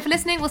once again for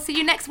listening. We'll see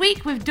you next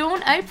week with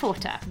Dawn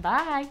O'Porter.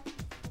 Bye.